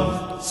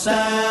love.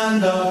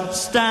 Stand up,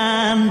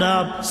 stand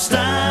up,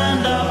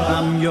 stand up.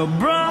 I'm your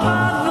brother.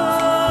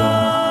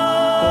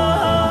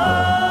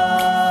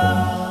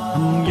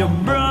 I'm your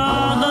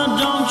brother,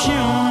 don't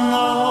you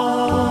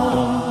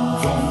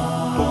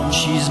know?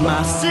 She's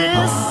my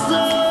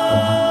sister.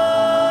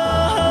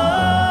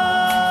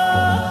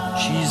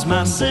 She's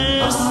my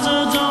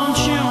sister, don't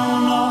you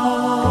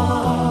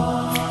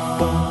know?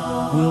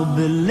 We'll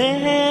be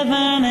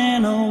living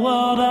in a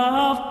world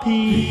of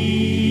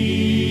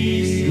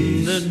peace,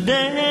 in the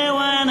day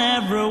when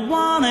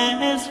everyone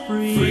is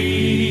free.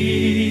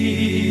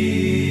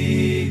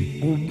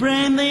 We'll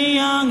bring the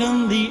young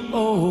and the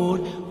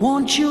old.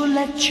 Won't you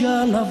let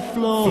your love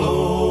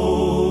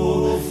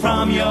flow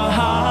from your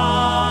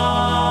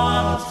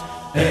heart?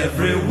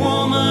 Every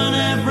woman,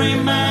 every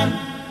man,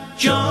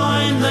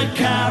 join the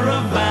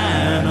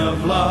caravan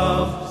of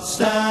love.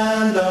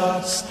 Stand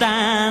up,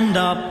 stand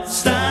up,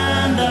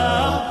 stand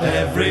up.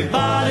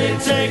 Everybody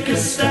take a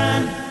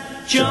stand.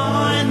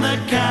 Join the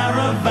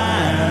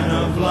caravan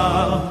of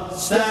love.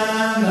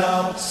 Stand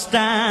up,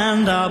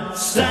 stand up,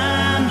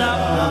 stand up.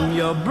 I'm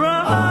your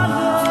brother.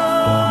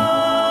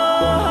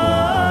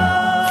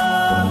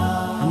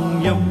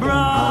 I'm your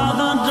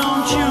brother,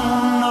 don't you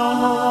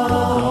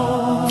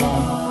know?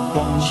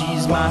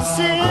 She's my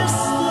sister.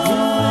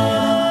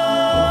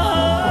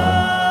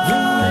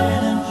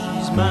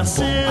 My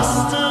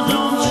sister,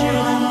 don't you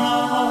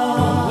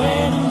know?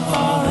 Waiting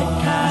for the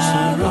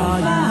caravan. Are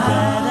you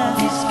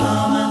ready? He's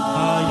coming.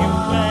 Are you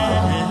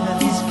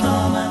ready? He's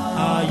coming.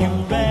 Are you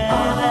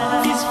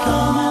ready? He's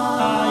coming.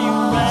 Are you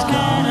ready?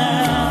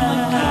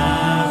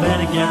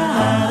 Better get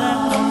ready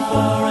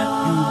for it.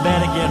 You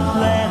better get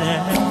ready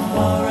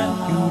for it.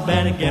 You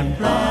better get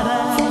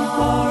ready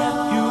for it.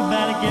 You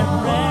better get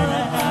ready.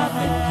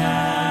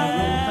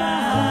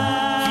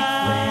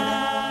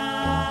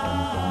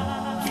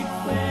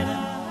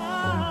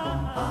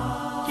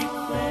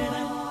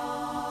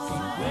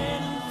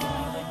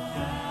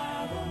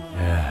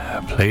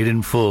 Played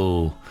in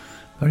full.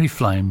 Very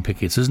flying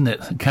pickets, isn't it?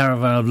 A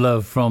caravan of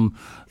love from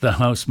the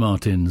House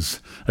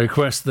Martins. A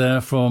request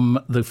there from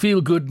the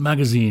Feel Good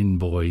magazine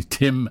boys,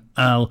 Tim,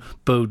 Al,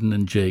 Bowden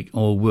and Jake,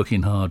 all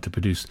working hard to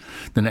produce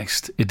the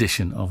next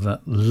edition of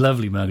that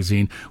lovely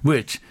magazine,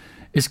 which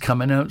is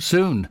coming out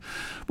soon.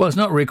 Well, it's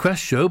not a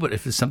request show, but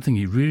if it's something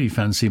you really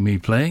fancy me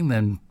playing,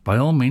 then by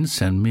all means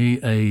send me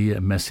a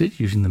message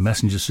using the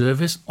messenger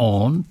service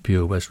on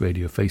Pure West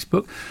Radio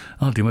Facebook.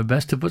 I'll do my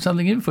best to put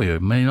something in for you.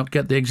 May not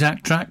get the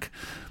exact track,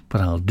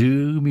 but I'll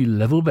do me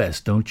level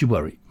best, don't you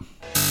worry.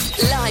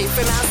 Live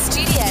from our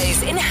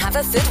studios in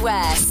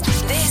Haverfordwest,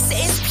 this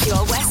is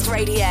Pure West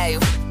Radio.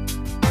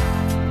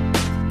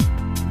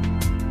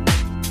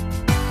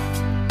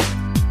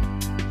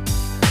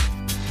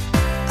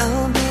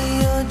 I'll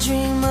be your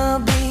dream, I'll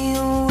be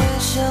your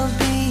wish, I'll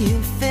be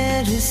your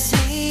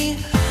fantasy.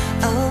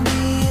 I'll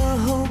be your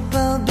hope,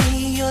 I'll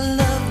be your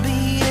love,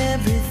 be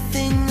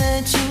everything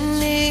that you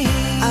need.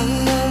 I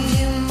love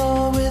you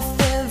more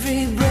with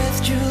every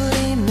breath,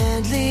 truly,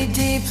 madly,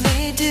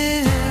 deeply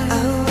do.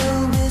 I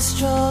will be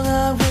strong,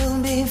 I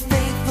will be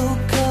faithful,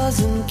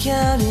 'cause I'm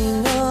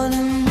counting on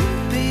a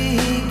new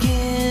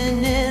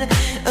beginning,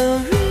 a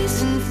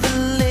reason for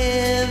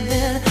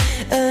living,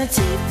 a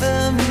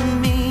deeper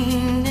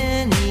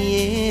meaning,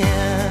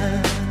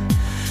 yeah.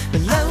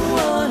 But I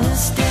wanna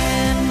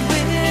stand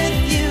with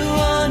you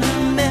on a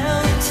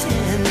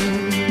mountain.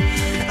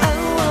 I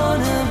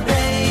wanna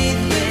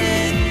bathe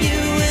with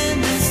you in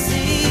the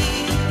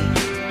sea.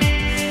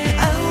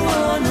 I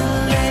wanna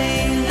lay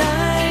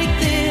like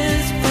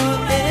this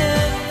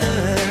forever,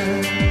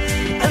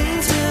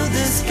 until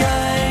the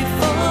sky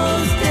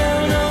falls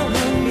down on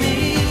me.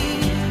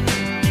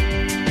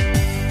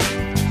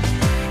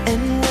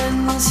 And when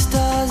the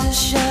stars are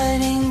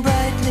shining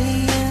brightly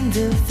in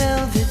the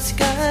velvet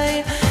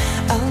sky,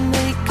 I'll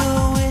make a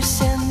wish,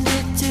 send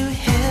it to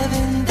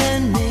heaven,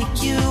 then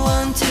make you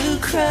want to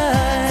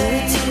cry.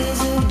 The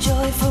tears of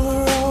joy for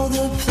all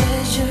the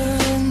pleasure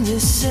and the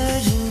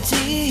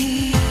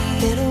certainty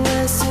that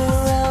we're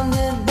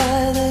surrounded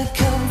by the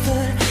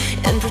comfort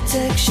and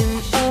protection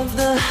of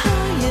the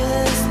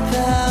highest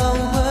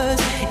powers.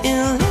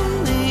 In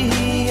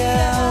lonely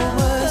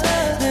hours,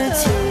 the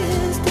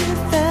tears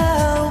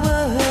devour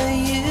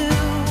you.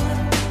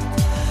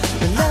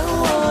 And I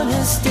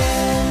wanna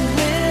stand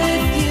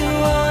with you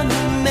on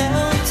a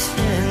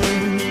mountain.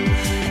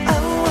 I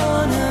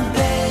wanna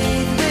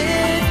bathe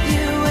with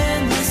you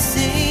in the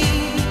sea.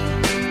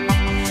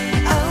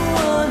 I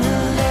wanna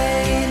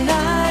lay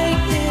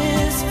like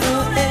this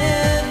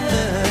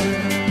forever,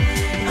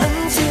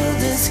 until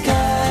the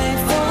sky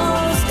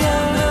falls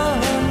down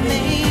on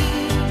me.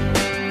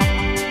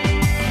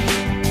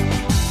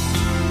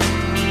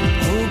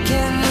 Oh,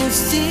 can you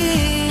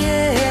see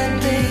it,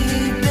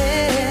 baby?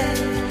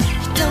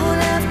 You don't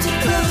have to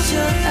close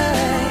your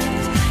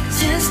eyes,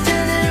 just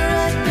standing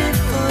right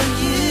before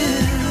you.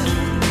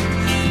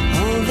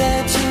 All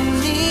that you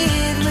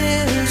need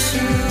will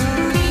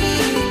surely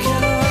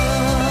come.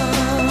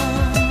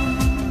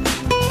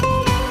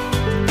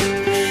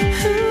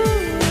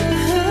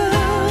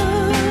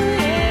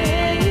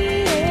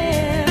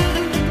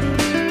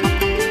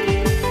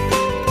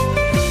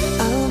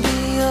 I'll be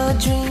your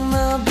dream,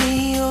 I'll be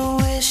your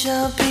wish,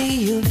 I'll be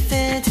your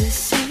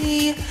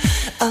fantasy.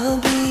 I'll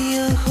be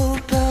your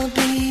hope, I'll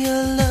be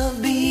your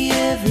love, be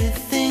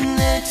everything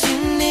that you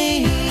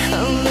need.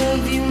 I'll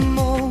love you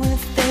more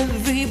with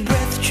every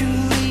breath,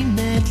 truly,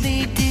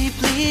 madly,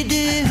 deeply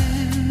do.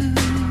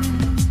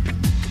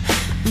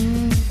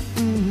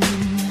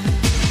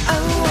 I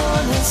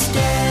wanna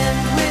stand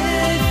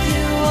with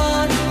you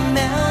on a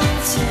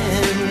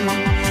mountain.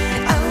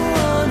 I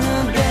wanna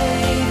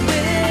bathe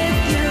with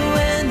you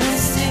in the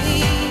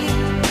sea.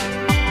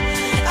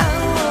 I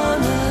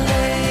wanna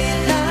lay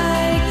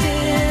like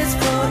this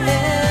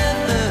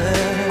forever,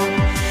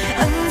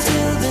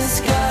 until the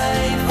sky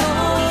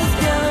falls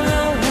down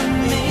on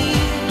me.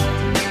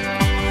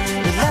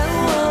 But I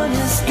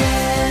wanna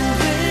stand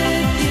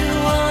with you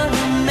on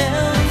a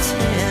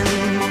mountain.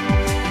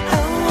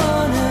 I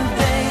wanna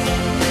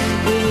bathe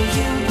with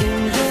you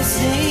in the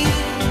sea.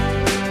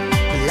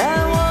 But I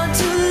want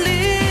to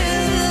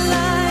live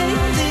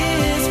like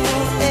this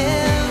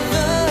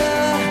forever,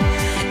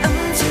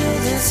 until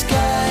the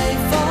sky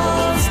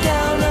falls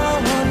down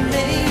on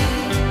me.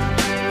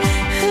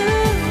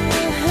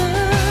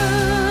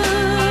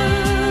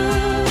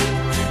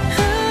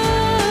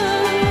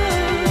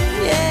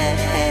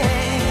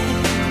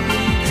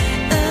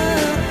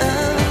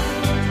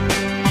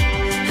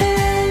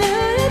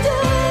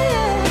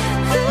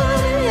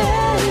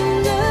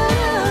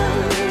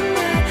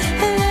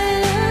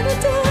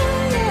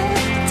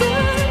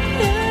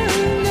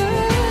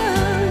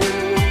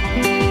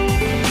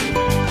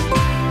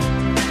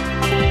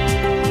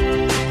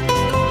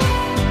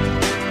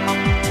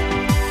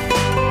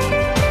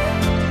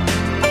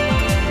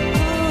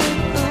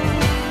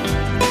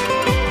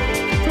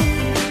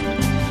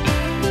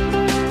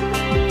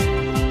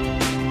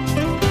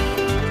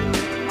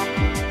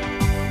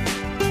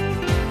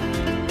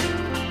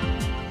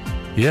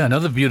 Yeah,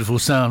 another beautiful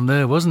sound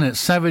there, wasn't it?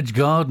 Savage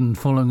Garden,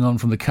 following on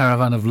from the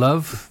Caravan of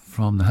Love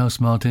from the House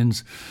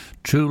Martins.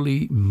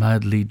 Truly,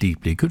 madly,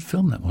 deeply. Good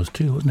film that was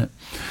too, wasn't it?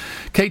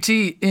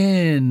 Katie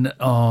in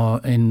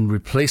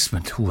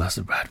replacement. Oh, that's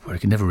a bad word. You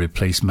can never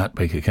replace Matt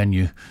Baker, can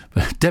you?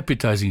 But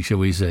deputising, shall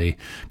we say.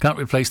 Can't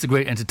replace the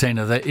great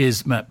entertainer that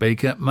is Matt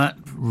Baker. Matt,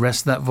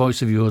 rest that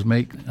voice of yours,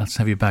 mate. Let's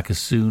have you back as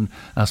soon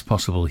as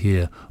possible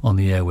here on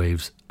the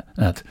airwaves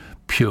at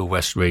Pure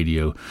West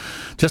Radio.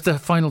 Just a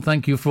final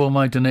thank you for all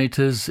my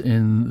donators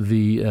in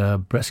the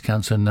Breast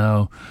Cancer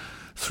Now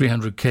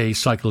 300k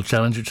cycle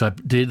challenge, which I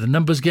did. The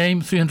numbers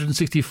game,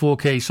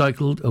 364k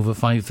cycled, over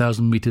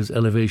 5,000 metres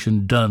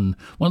elevation done,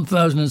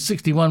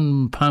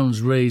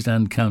 £1,061 raised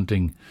and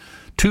counting.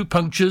 2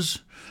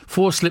 punctures,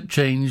 4 slip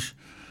change,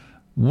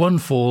 1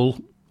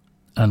 fall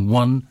and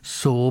 1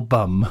 sore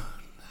bum.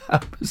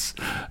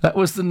 That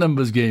was the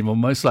numbers game on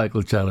my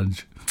cycle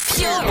challenge.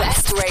 Pure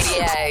West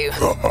Radio.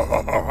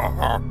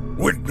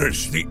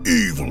 Witness the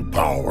evil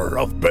power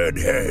of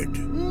Bedhead.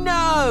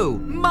 No!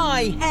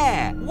 My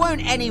hair!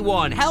 Won't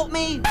anyone help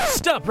me?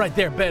 Stop right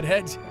there,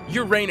 Bedheads.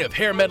 Your reign of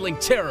hair-meddling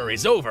terror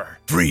is over.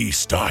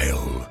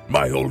 Freestyle,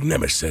 my old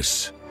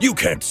nemesis. You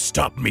can't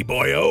stop me,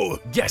 boyo.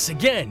 Guess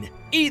again.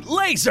 Eat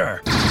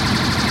laser!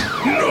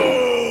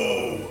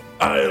 No!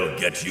 I'll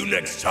get you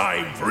next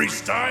time,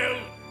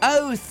 Freestyle.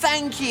 Oh,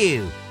 thank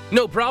you.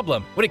 No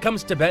problem. When it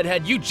comes to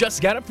Bedhead, you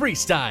just gotta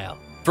freestyle.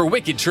 For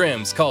wicked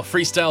trims, call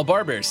Freestyle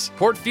Barbers,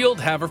 Portfield,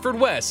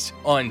 Haverfordwest,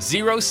 on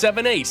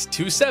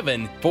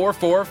 07827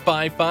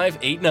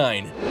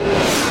 445589.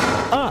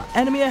 Ah,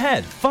 enemy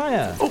ahead.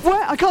 Fire. Oh,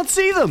 where? I can't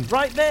see them.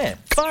 Right there.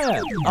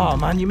 Fire. Oh,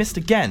 man, you missed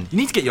again. You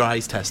need to get your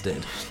eyes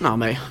tested. Nah,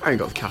 mate, I ain't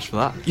got the cash for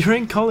that. You're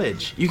in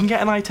college. You can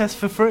get an eye test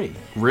for free.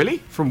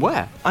 Really? From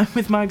where? I'm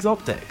with Mags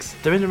Optics.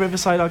 They're in the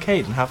Riverside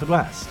Arcade in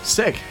Haverfordwest.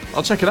 Sick.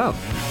 I'll check it out.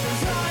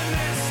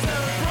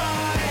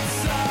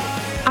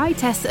 Eye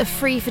tests are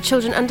free for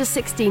children under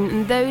 16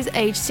 and those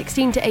aged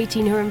 16 to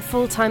 18 who are in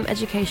full-time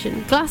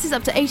education. Glasses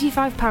up to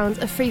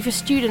 £85 are free for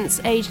students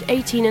aged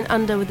 18 and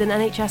under with an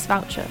NHS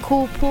voucher.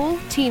 Call Paul,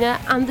 Tina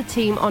and the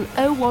team on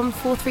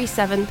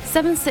 01437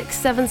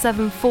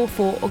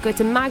 767744 or go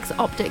to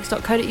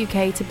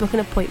magsoptics.co.uk to book an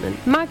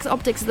appointment. Mags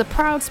Optics are the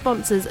proud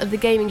sponsors of the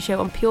gaming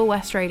show on Pure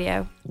West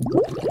Radio.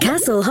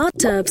 Castle Hot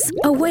Tubs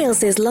are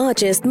Wales's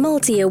largest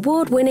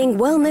multi-award-winning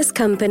wellness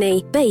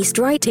company based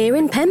right here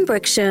in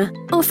Pembrokeshire,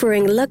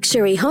 offering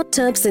luxury hot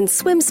tubs and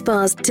swim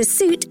spas to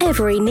suit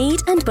every need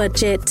and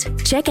budget.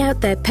 Check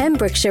out their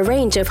Pembrokeshire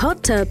range of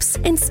hot tubs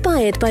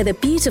inspired by the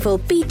beautiful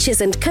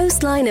beaches and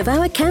coastline of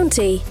our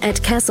county at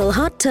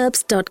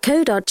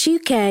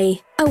castlehottubs.co.uk.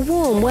 A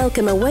warm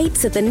welcome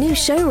awaits at the new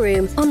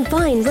showroom on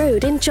Vine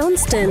Road in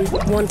Johnston.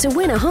 Want to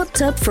win a hot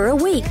tub for a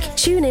week?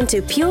 Tune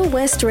into Pure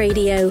West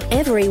Radio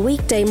every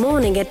weekday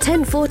morning at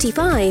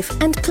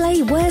 10:45 and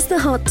play Where's the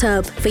Hot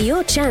Tub for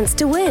your chance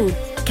to win.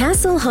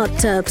 Castle Hot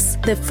Tubs,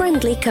 the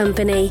friendly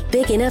company,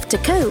 big enough to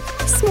cope,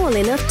 small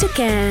enough to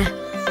care.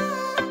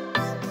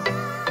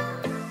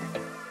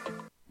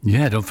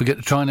 Yeah, don't forget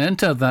to try and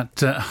enter that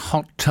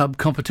hot tub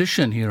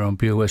competition here on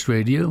Pure West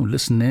Radio.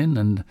 Listen in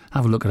and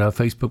have a look at our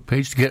Facebook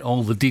page to get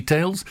all the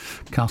details.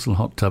 Castle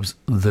Hot Tubs,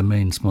 the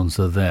main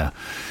sponsor there.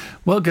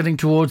 Well, getting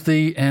towards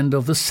the end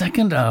of the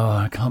second hour.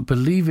 I can't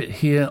believe it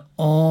here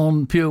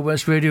on Pure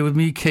West Radio with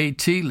me,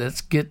 KT. Let's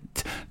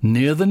get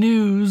near the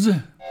news.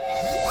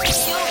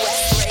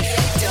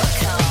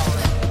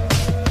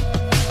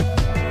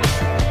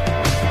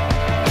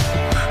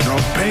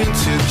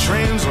 Painted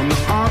trains on the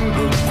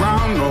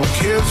underground, no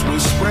kids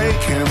with spray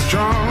cans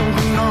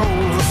jumping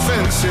over the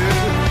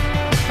fences.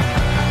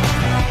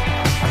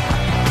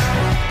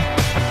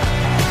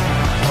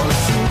 All the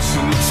suits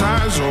and the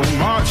ties all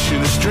march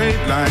in a straight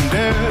line,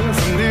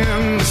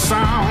 deafening the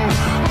sound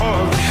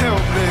of the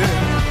helpless.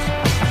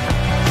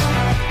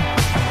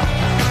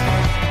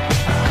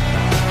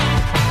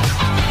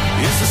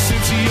 It's a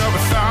city of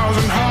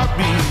 1,000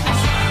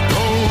 heartbeats,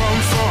 don't run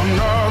for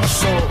another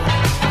soul.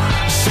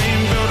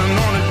 Same building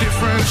on a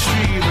different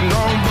street, but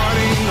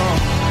nobody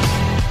knows.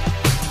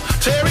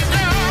 Tear it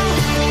down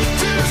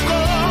till it's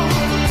gone.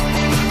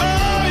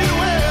 All you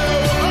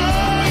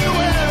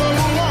ever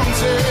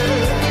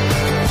wanted.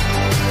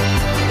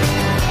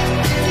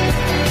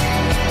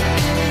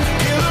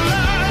 Kill the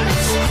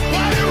lights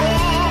while you're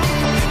on.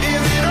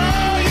 Is it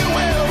all you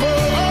ever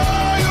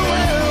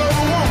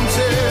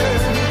wanted?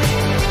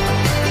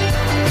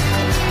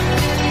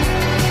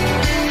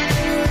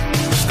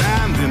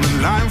 Stand in the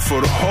line for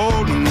the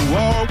hole in the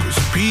wall, 'cause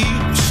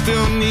people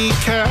still need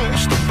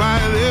cash to buy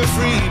their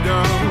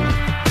freedom.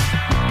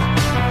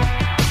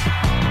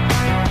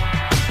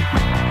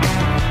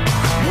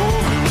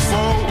 Moving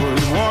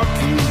forward,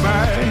 walking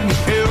back,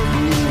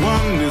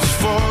 everyone is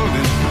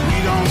falling, we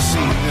don't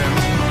see them.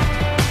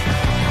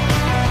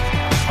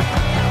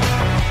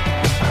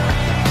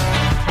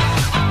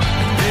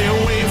 They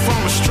away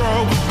from a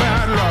stroke of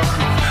bad luck,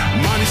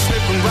 money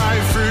slipping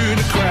right through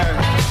the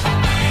cracks.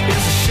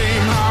 It's a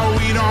shame how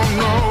we don't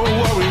know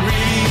what we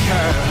really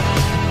have.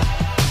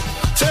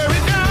 Tear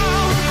it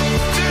down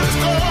till it's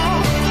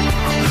gone.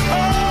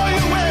 All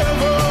you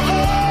ever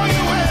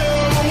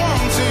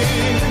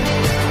wanted.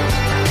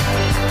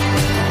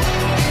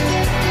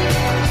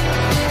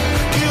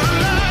 Kill the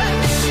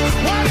lights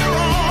while you're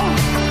on.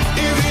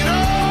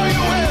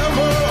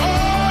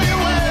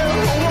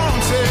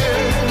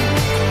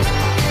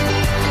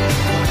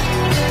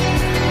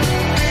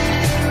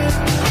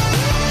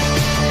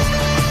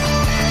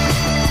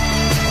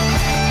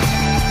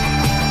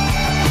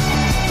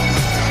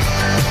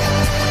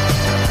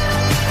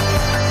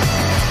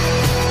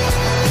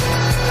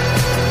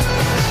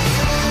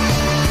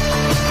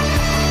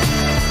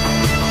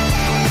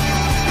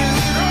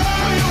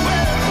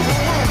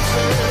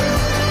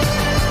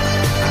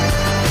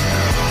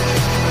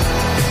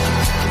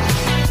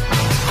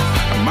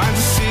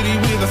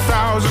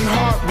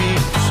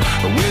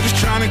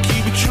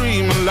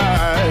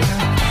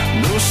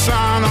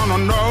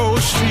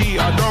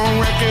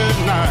 good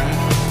night.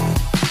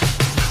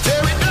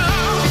 Tear it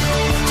down,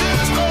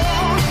 just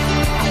all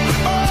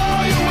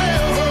you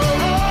ever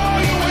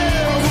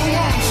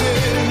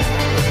wanted.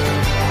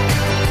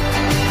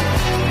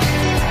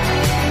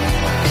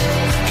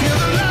 Kill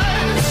the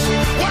lights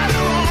while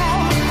you're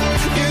on.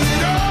 Is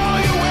it all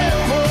you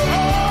ever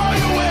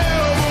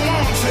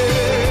wanted?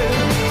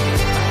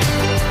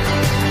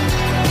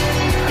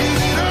 Is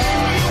it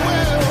all you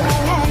ever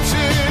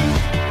wanted?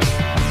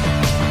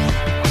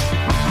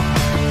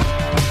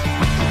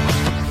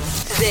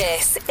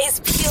 This is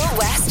Pure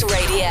West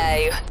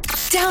Radio.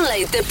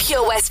 Download the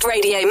Pure West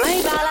Radio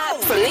mobile app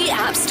from the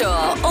App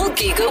Store or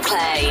Google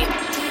Play.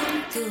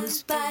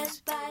 Goes by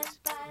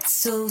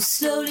so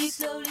slowly,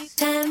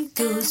 time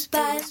goes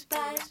by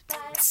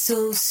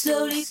so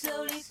slowly,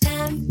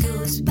 time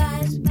goes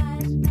by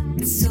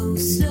so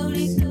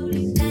slowly,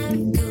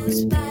 time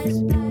goes by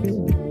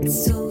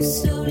so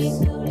slowly,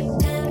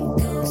 time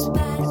goes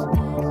by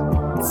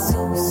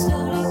so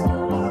slowly,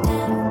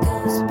 time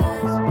goes by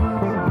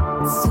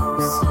so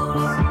slowly.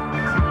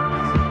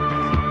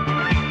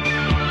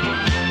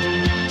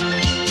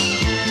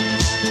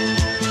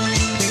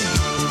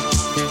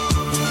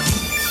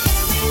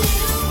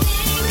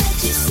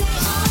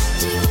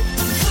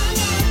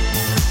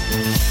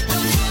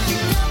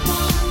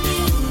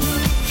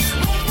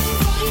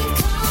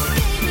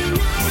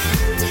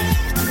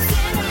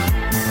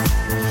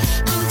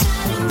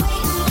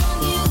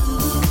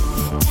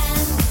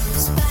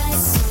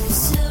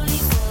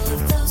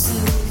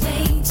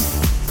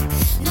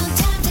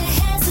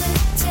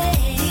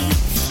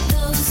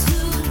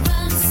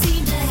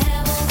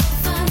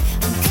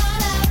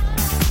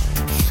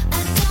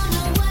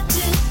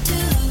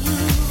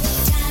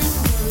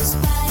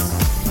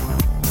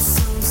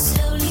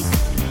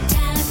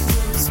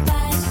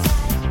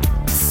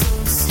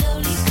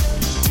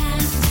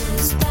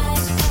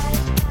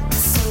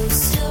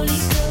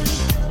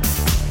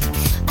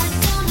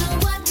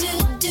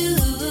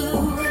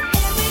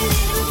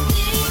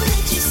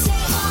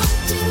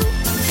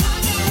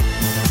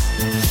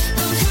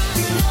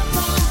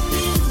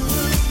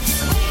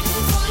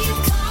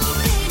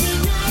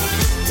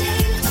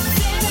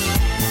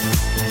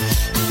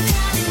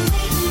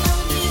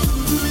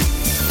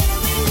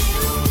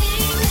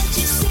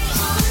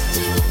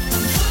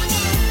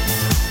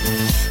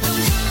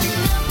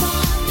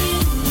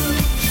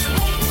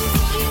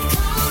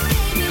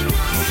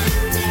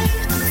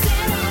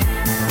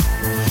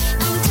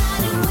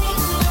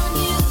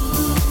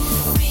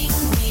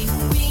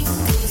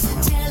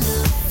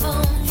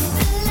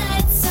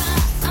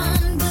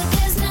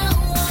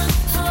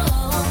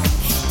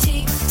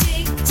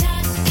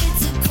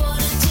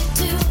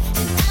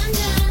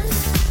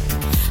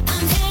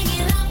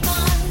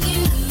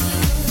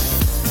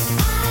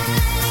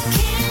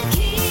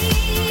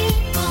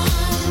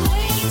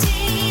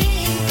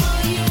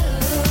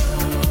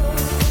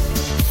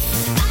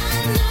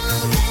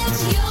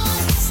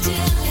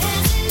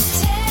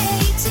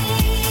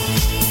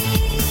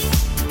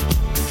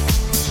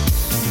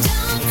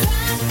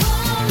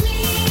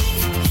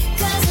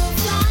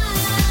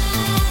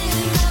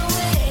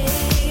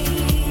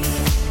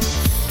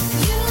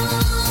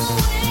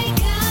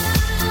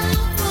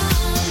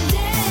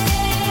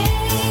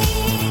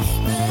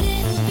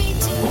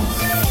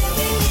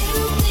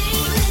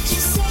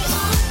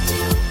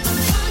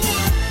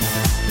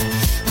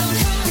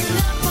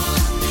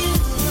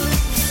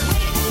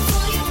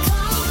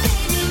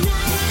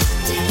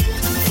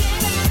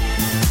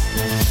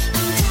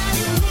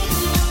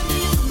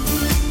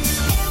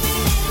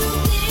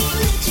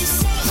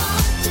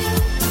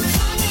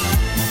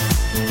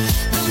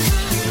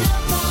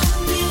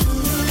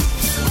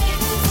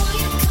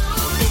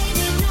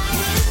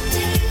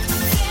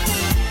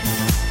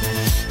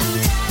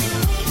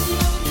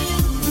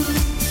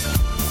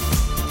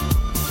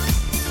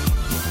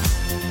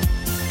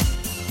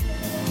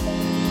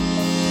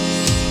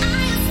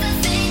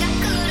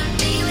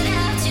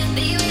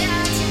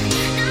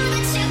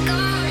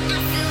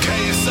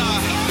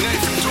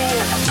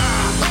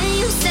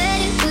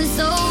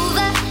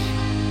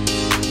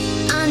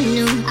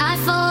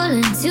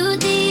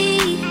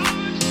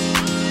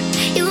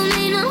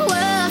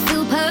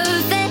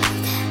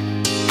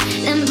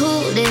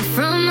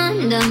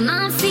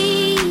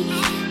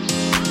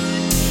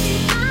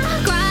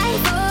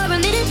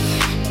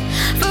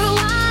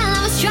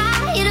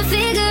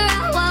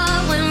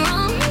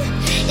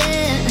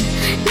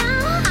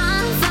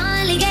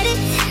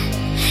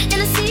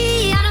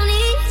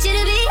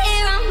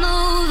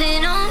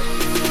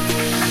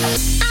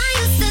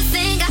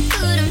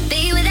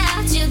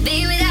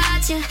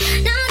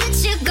 Now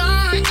that you're gone.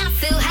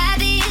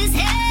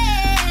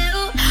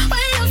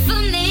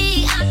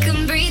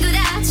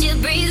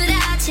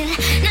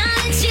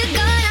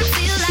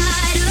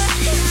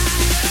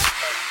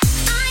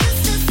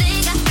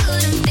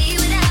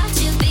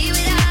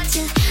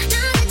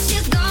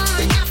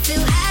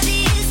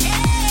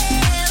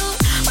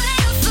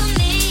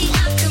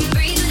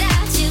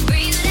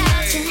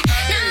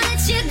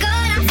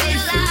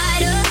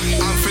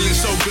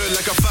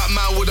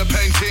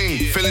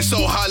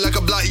 high like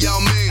a black Yao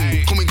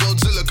Ming. Call me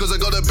Godzilla cause I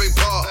got a big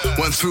part.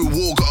 Went through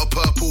war, got a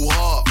purple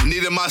heart.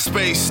 Needed my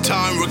space,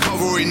 time,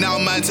 recovery. Now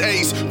man's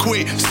ace,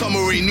 quit,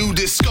 summary, new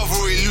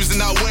discovery. Losing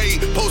that weight,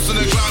 post on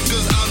the ground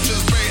cause I'm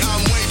just great.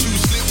 I'm way too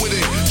slick with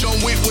it,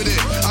 John Wick with it.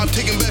 I'm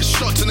taking best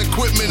shots and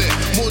equipment it.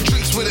 More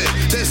drinks with it,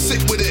 they're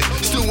sick with it.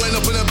 Still went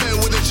up in a bed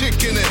with a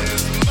chick in it.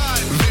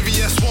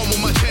 VVS one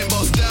with my chain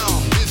boss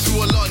down. Been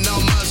through a lot, now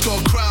man's got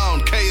a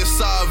crown.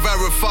 KSI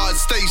verified,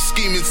 stay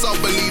scheming, stop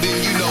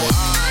believing, you know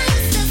I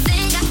used to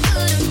think I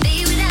couldn't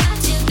be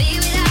without you, be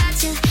without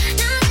you.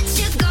 Now that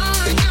you're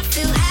gone, I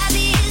feel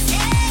happy as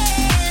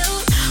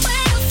hell.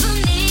 Wait for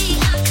me,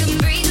 I can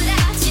breathe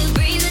without you,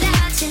 breathe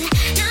without you.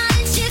 Now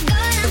that you're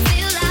gone, I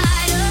feel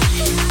lighter.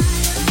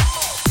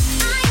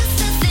 I used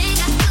to think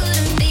I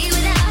couldn't be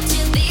without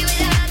you, be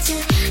without you.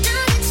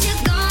 Now that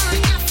you're gone,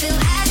 I feel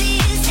happy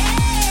as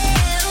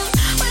hell.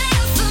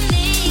 Wait for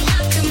me, I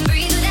can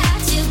breathe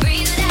without you,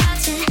 breathe without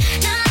you.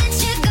 Now that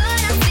you're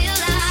gone, I feel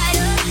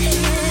lighter.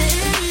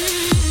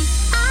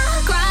 I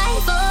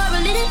cried for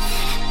a minute.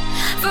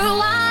 For a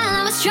while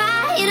I was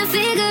trying to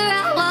figure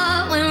out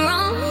what went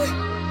wrong.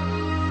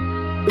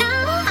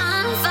 Now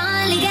I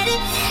finally get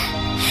it,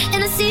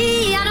 and I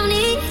see I don't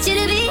need you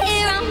to be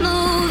here. I'm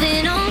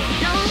moving on.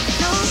 No,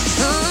 no,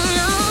 no,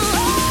 no.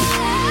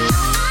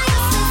 I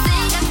used to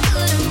think I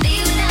couldn't be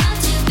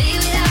without you, be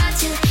without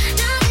you.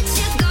 Now that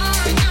you're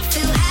gone, I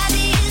feel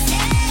happy as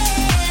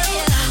hell.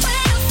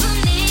 Wait for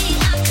me,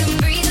 I can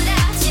breathe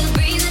without you,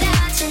 breathe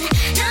without you.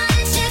 Now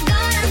that you're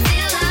gone, I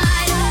feel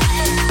lighter.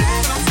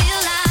 I feel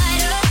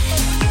lighter.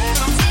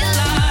 I feel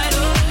lighter.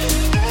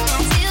 I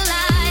feel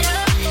lighter.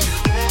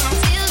 I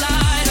feel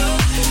lighter.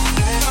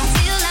 I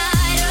feel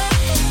lighter.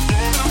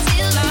 I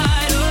feel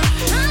lighter.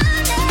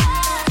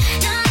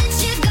 Now that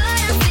you're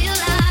gone, I feel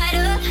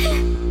lighter.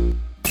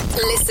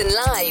 Listen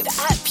live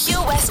at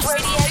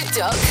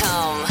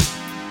purewestradio.com.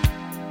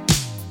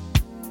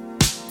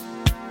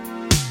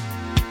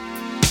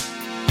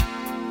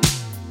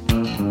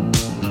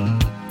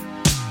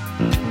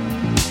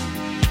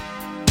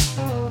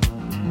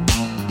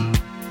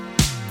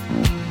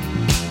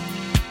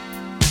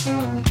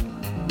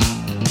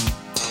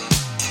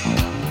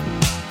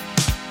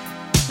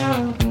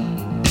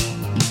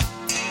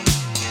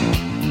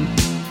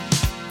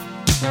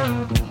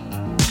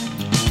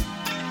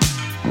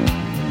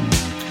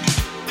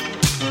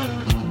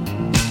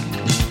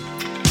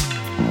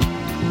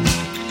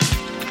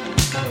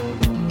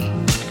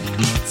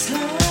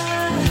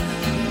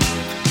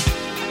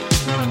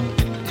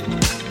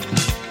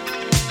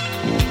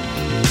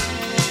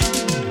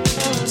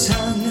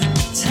 Tongue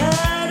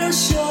tied or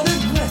short of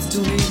breath,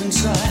 don't even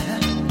try.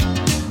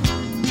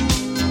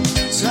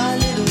 Try a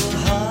little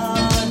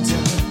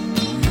harder.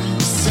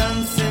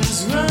 Something's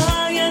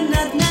wrong, you're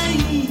not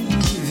naive.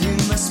 You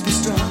must be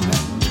stronger.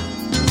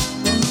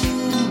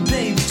 Ooh,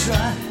 baby,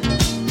 try.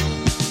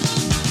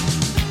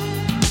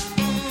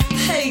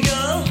 Hey,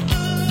 girl,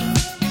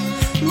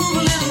 move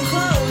a little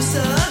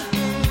closer.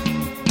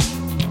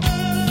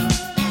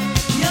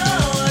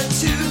 You're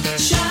too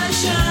shy,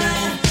 shy.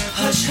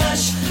 Hush,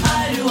 hush, I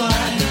do I.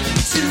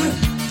 Too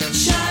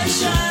shy,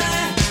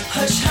 shy.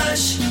 Hush,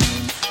 hush,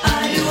 I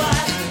do I.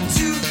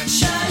 Too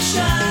shy,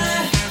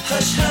 shy.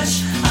 Hush, hush,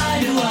 I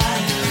do I.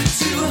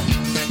 Too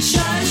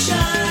shy,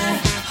 shy.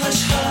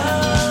 Hush,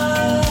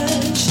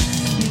 hush.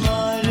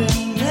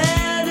 Modern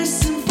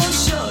medicine for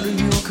sure of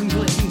your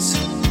complaints.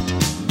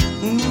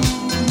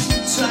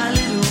 Try a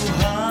little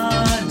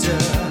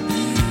harder.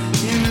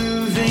 You're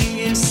moving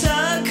in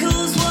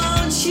circles,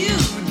 won't you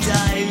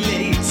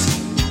dilate?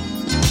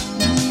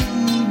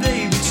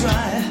 Baby,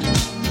 try.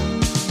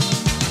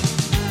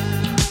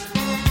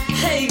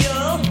 Hey,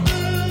 girl,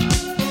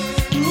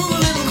 move a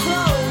little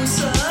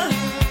closer.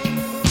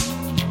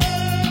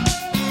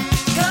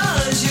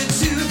 'Cause you're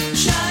too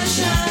shy,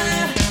 shy.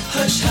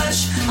 Hush,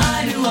 hush,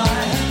 I do I.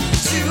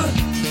 Too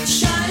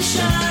shy,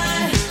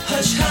 shy.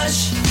 Hush, hush,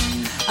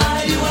 I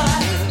do I.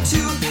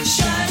 Too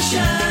shy,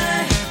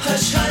 shy.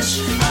 Hush, hush,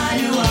 I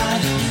do I.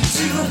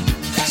 Too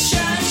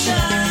shy,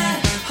 shy.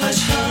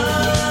 Hush, hush.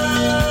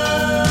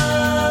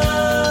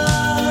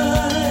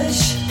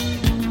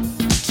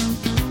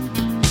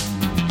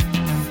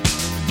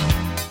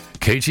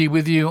 Katie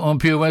with you on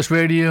Pure West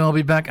Radio. I'll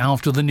be back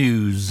after the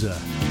news.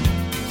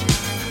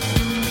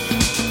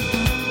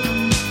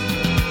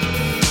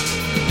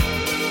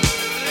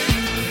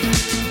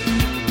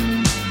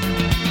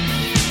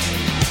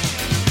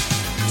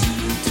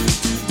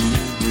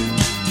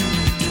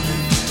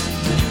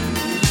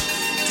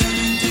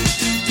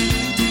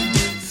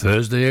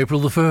 Thursday, April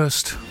the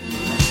 1st.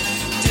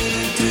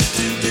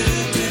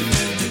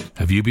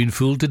 Have you been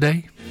fooled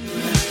today?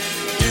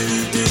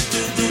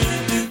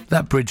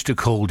 That bridge to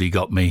Caldy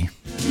got me.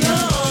 You're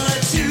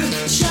too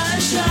shy,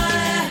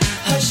 shy.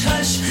 Hush,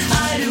 hush,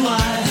 I do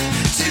I.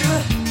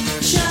 Too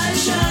shy,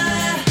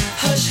 shy.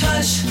 Hush,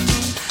 hush,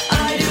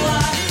 I do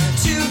I.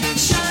 Too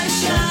shy,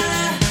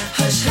 shy.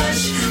 Hush,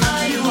 hush,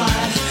 I do I.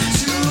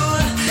 Too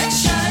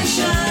shy,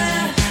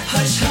 shy.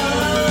 Hush,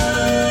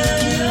 hush.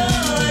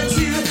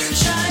 You're too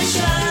shy,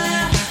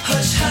 shy.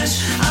 Hush, hush,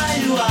 I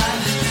do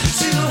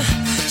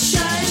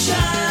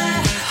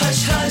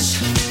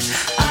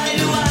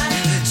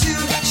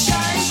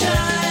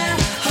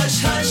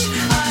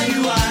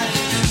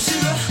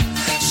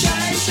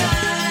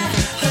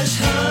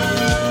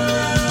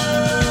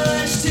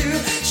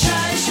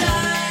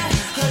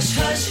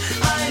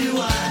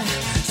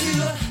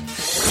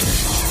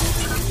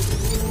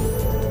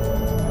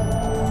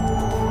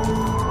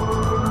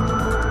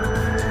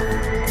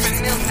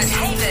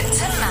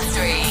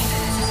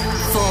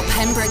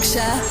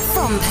Pembrokeshire,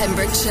 from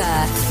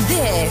Pembrokeshire.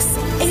 This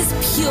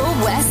is Pure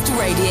West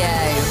Radio.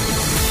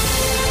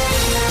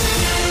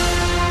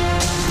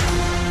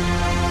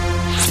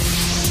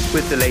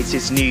 With the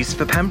latest news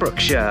for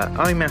Pembrokeshire,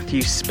 I'm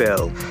Matthew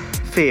Spill.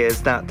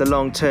 Fears that the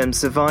long-term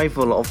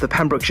survival of the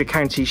Pembrokeshire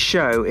County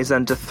Show is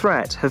under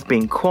threat have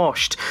been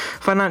quashed.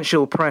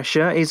 Financial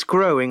pressure is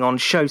growing on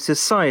show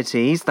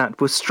societies that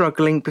were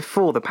struggling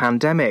before the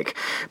pandemic.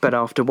 But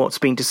after what's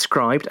been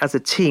described as a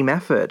team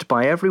effort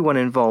by everyone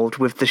involved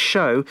with the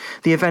show,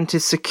 the event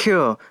is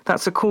secure.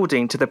 That's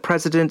according to the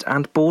president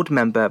and board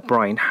member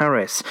Brian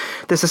Harris.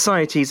 The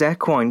society's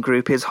equine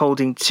group is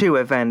holding 2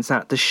 events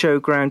at the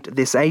showground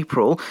this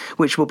April,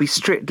 which will be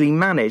strictly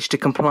managed to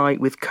comply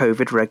with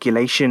COVID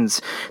regulations.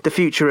 The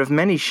future of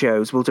many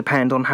shows will depend on how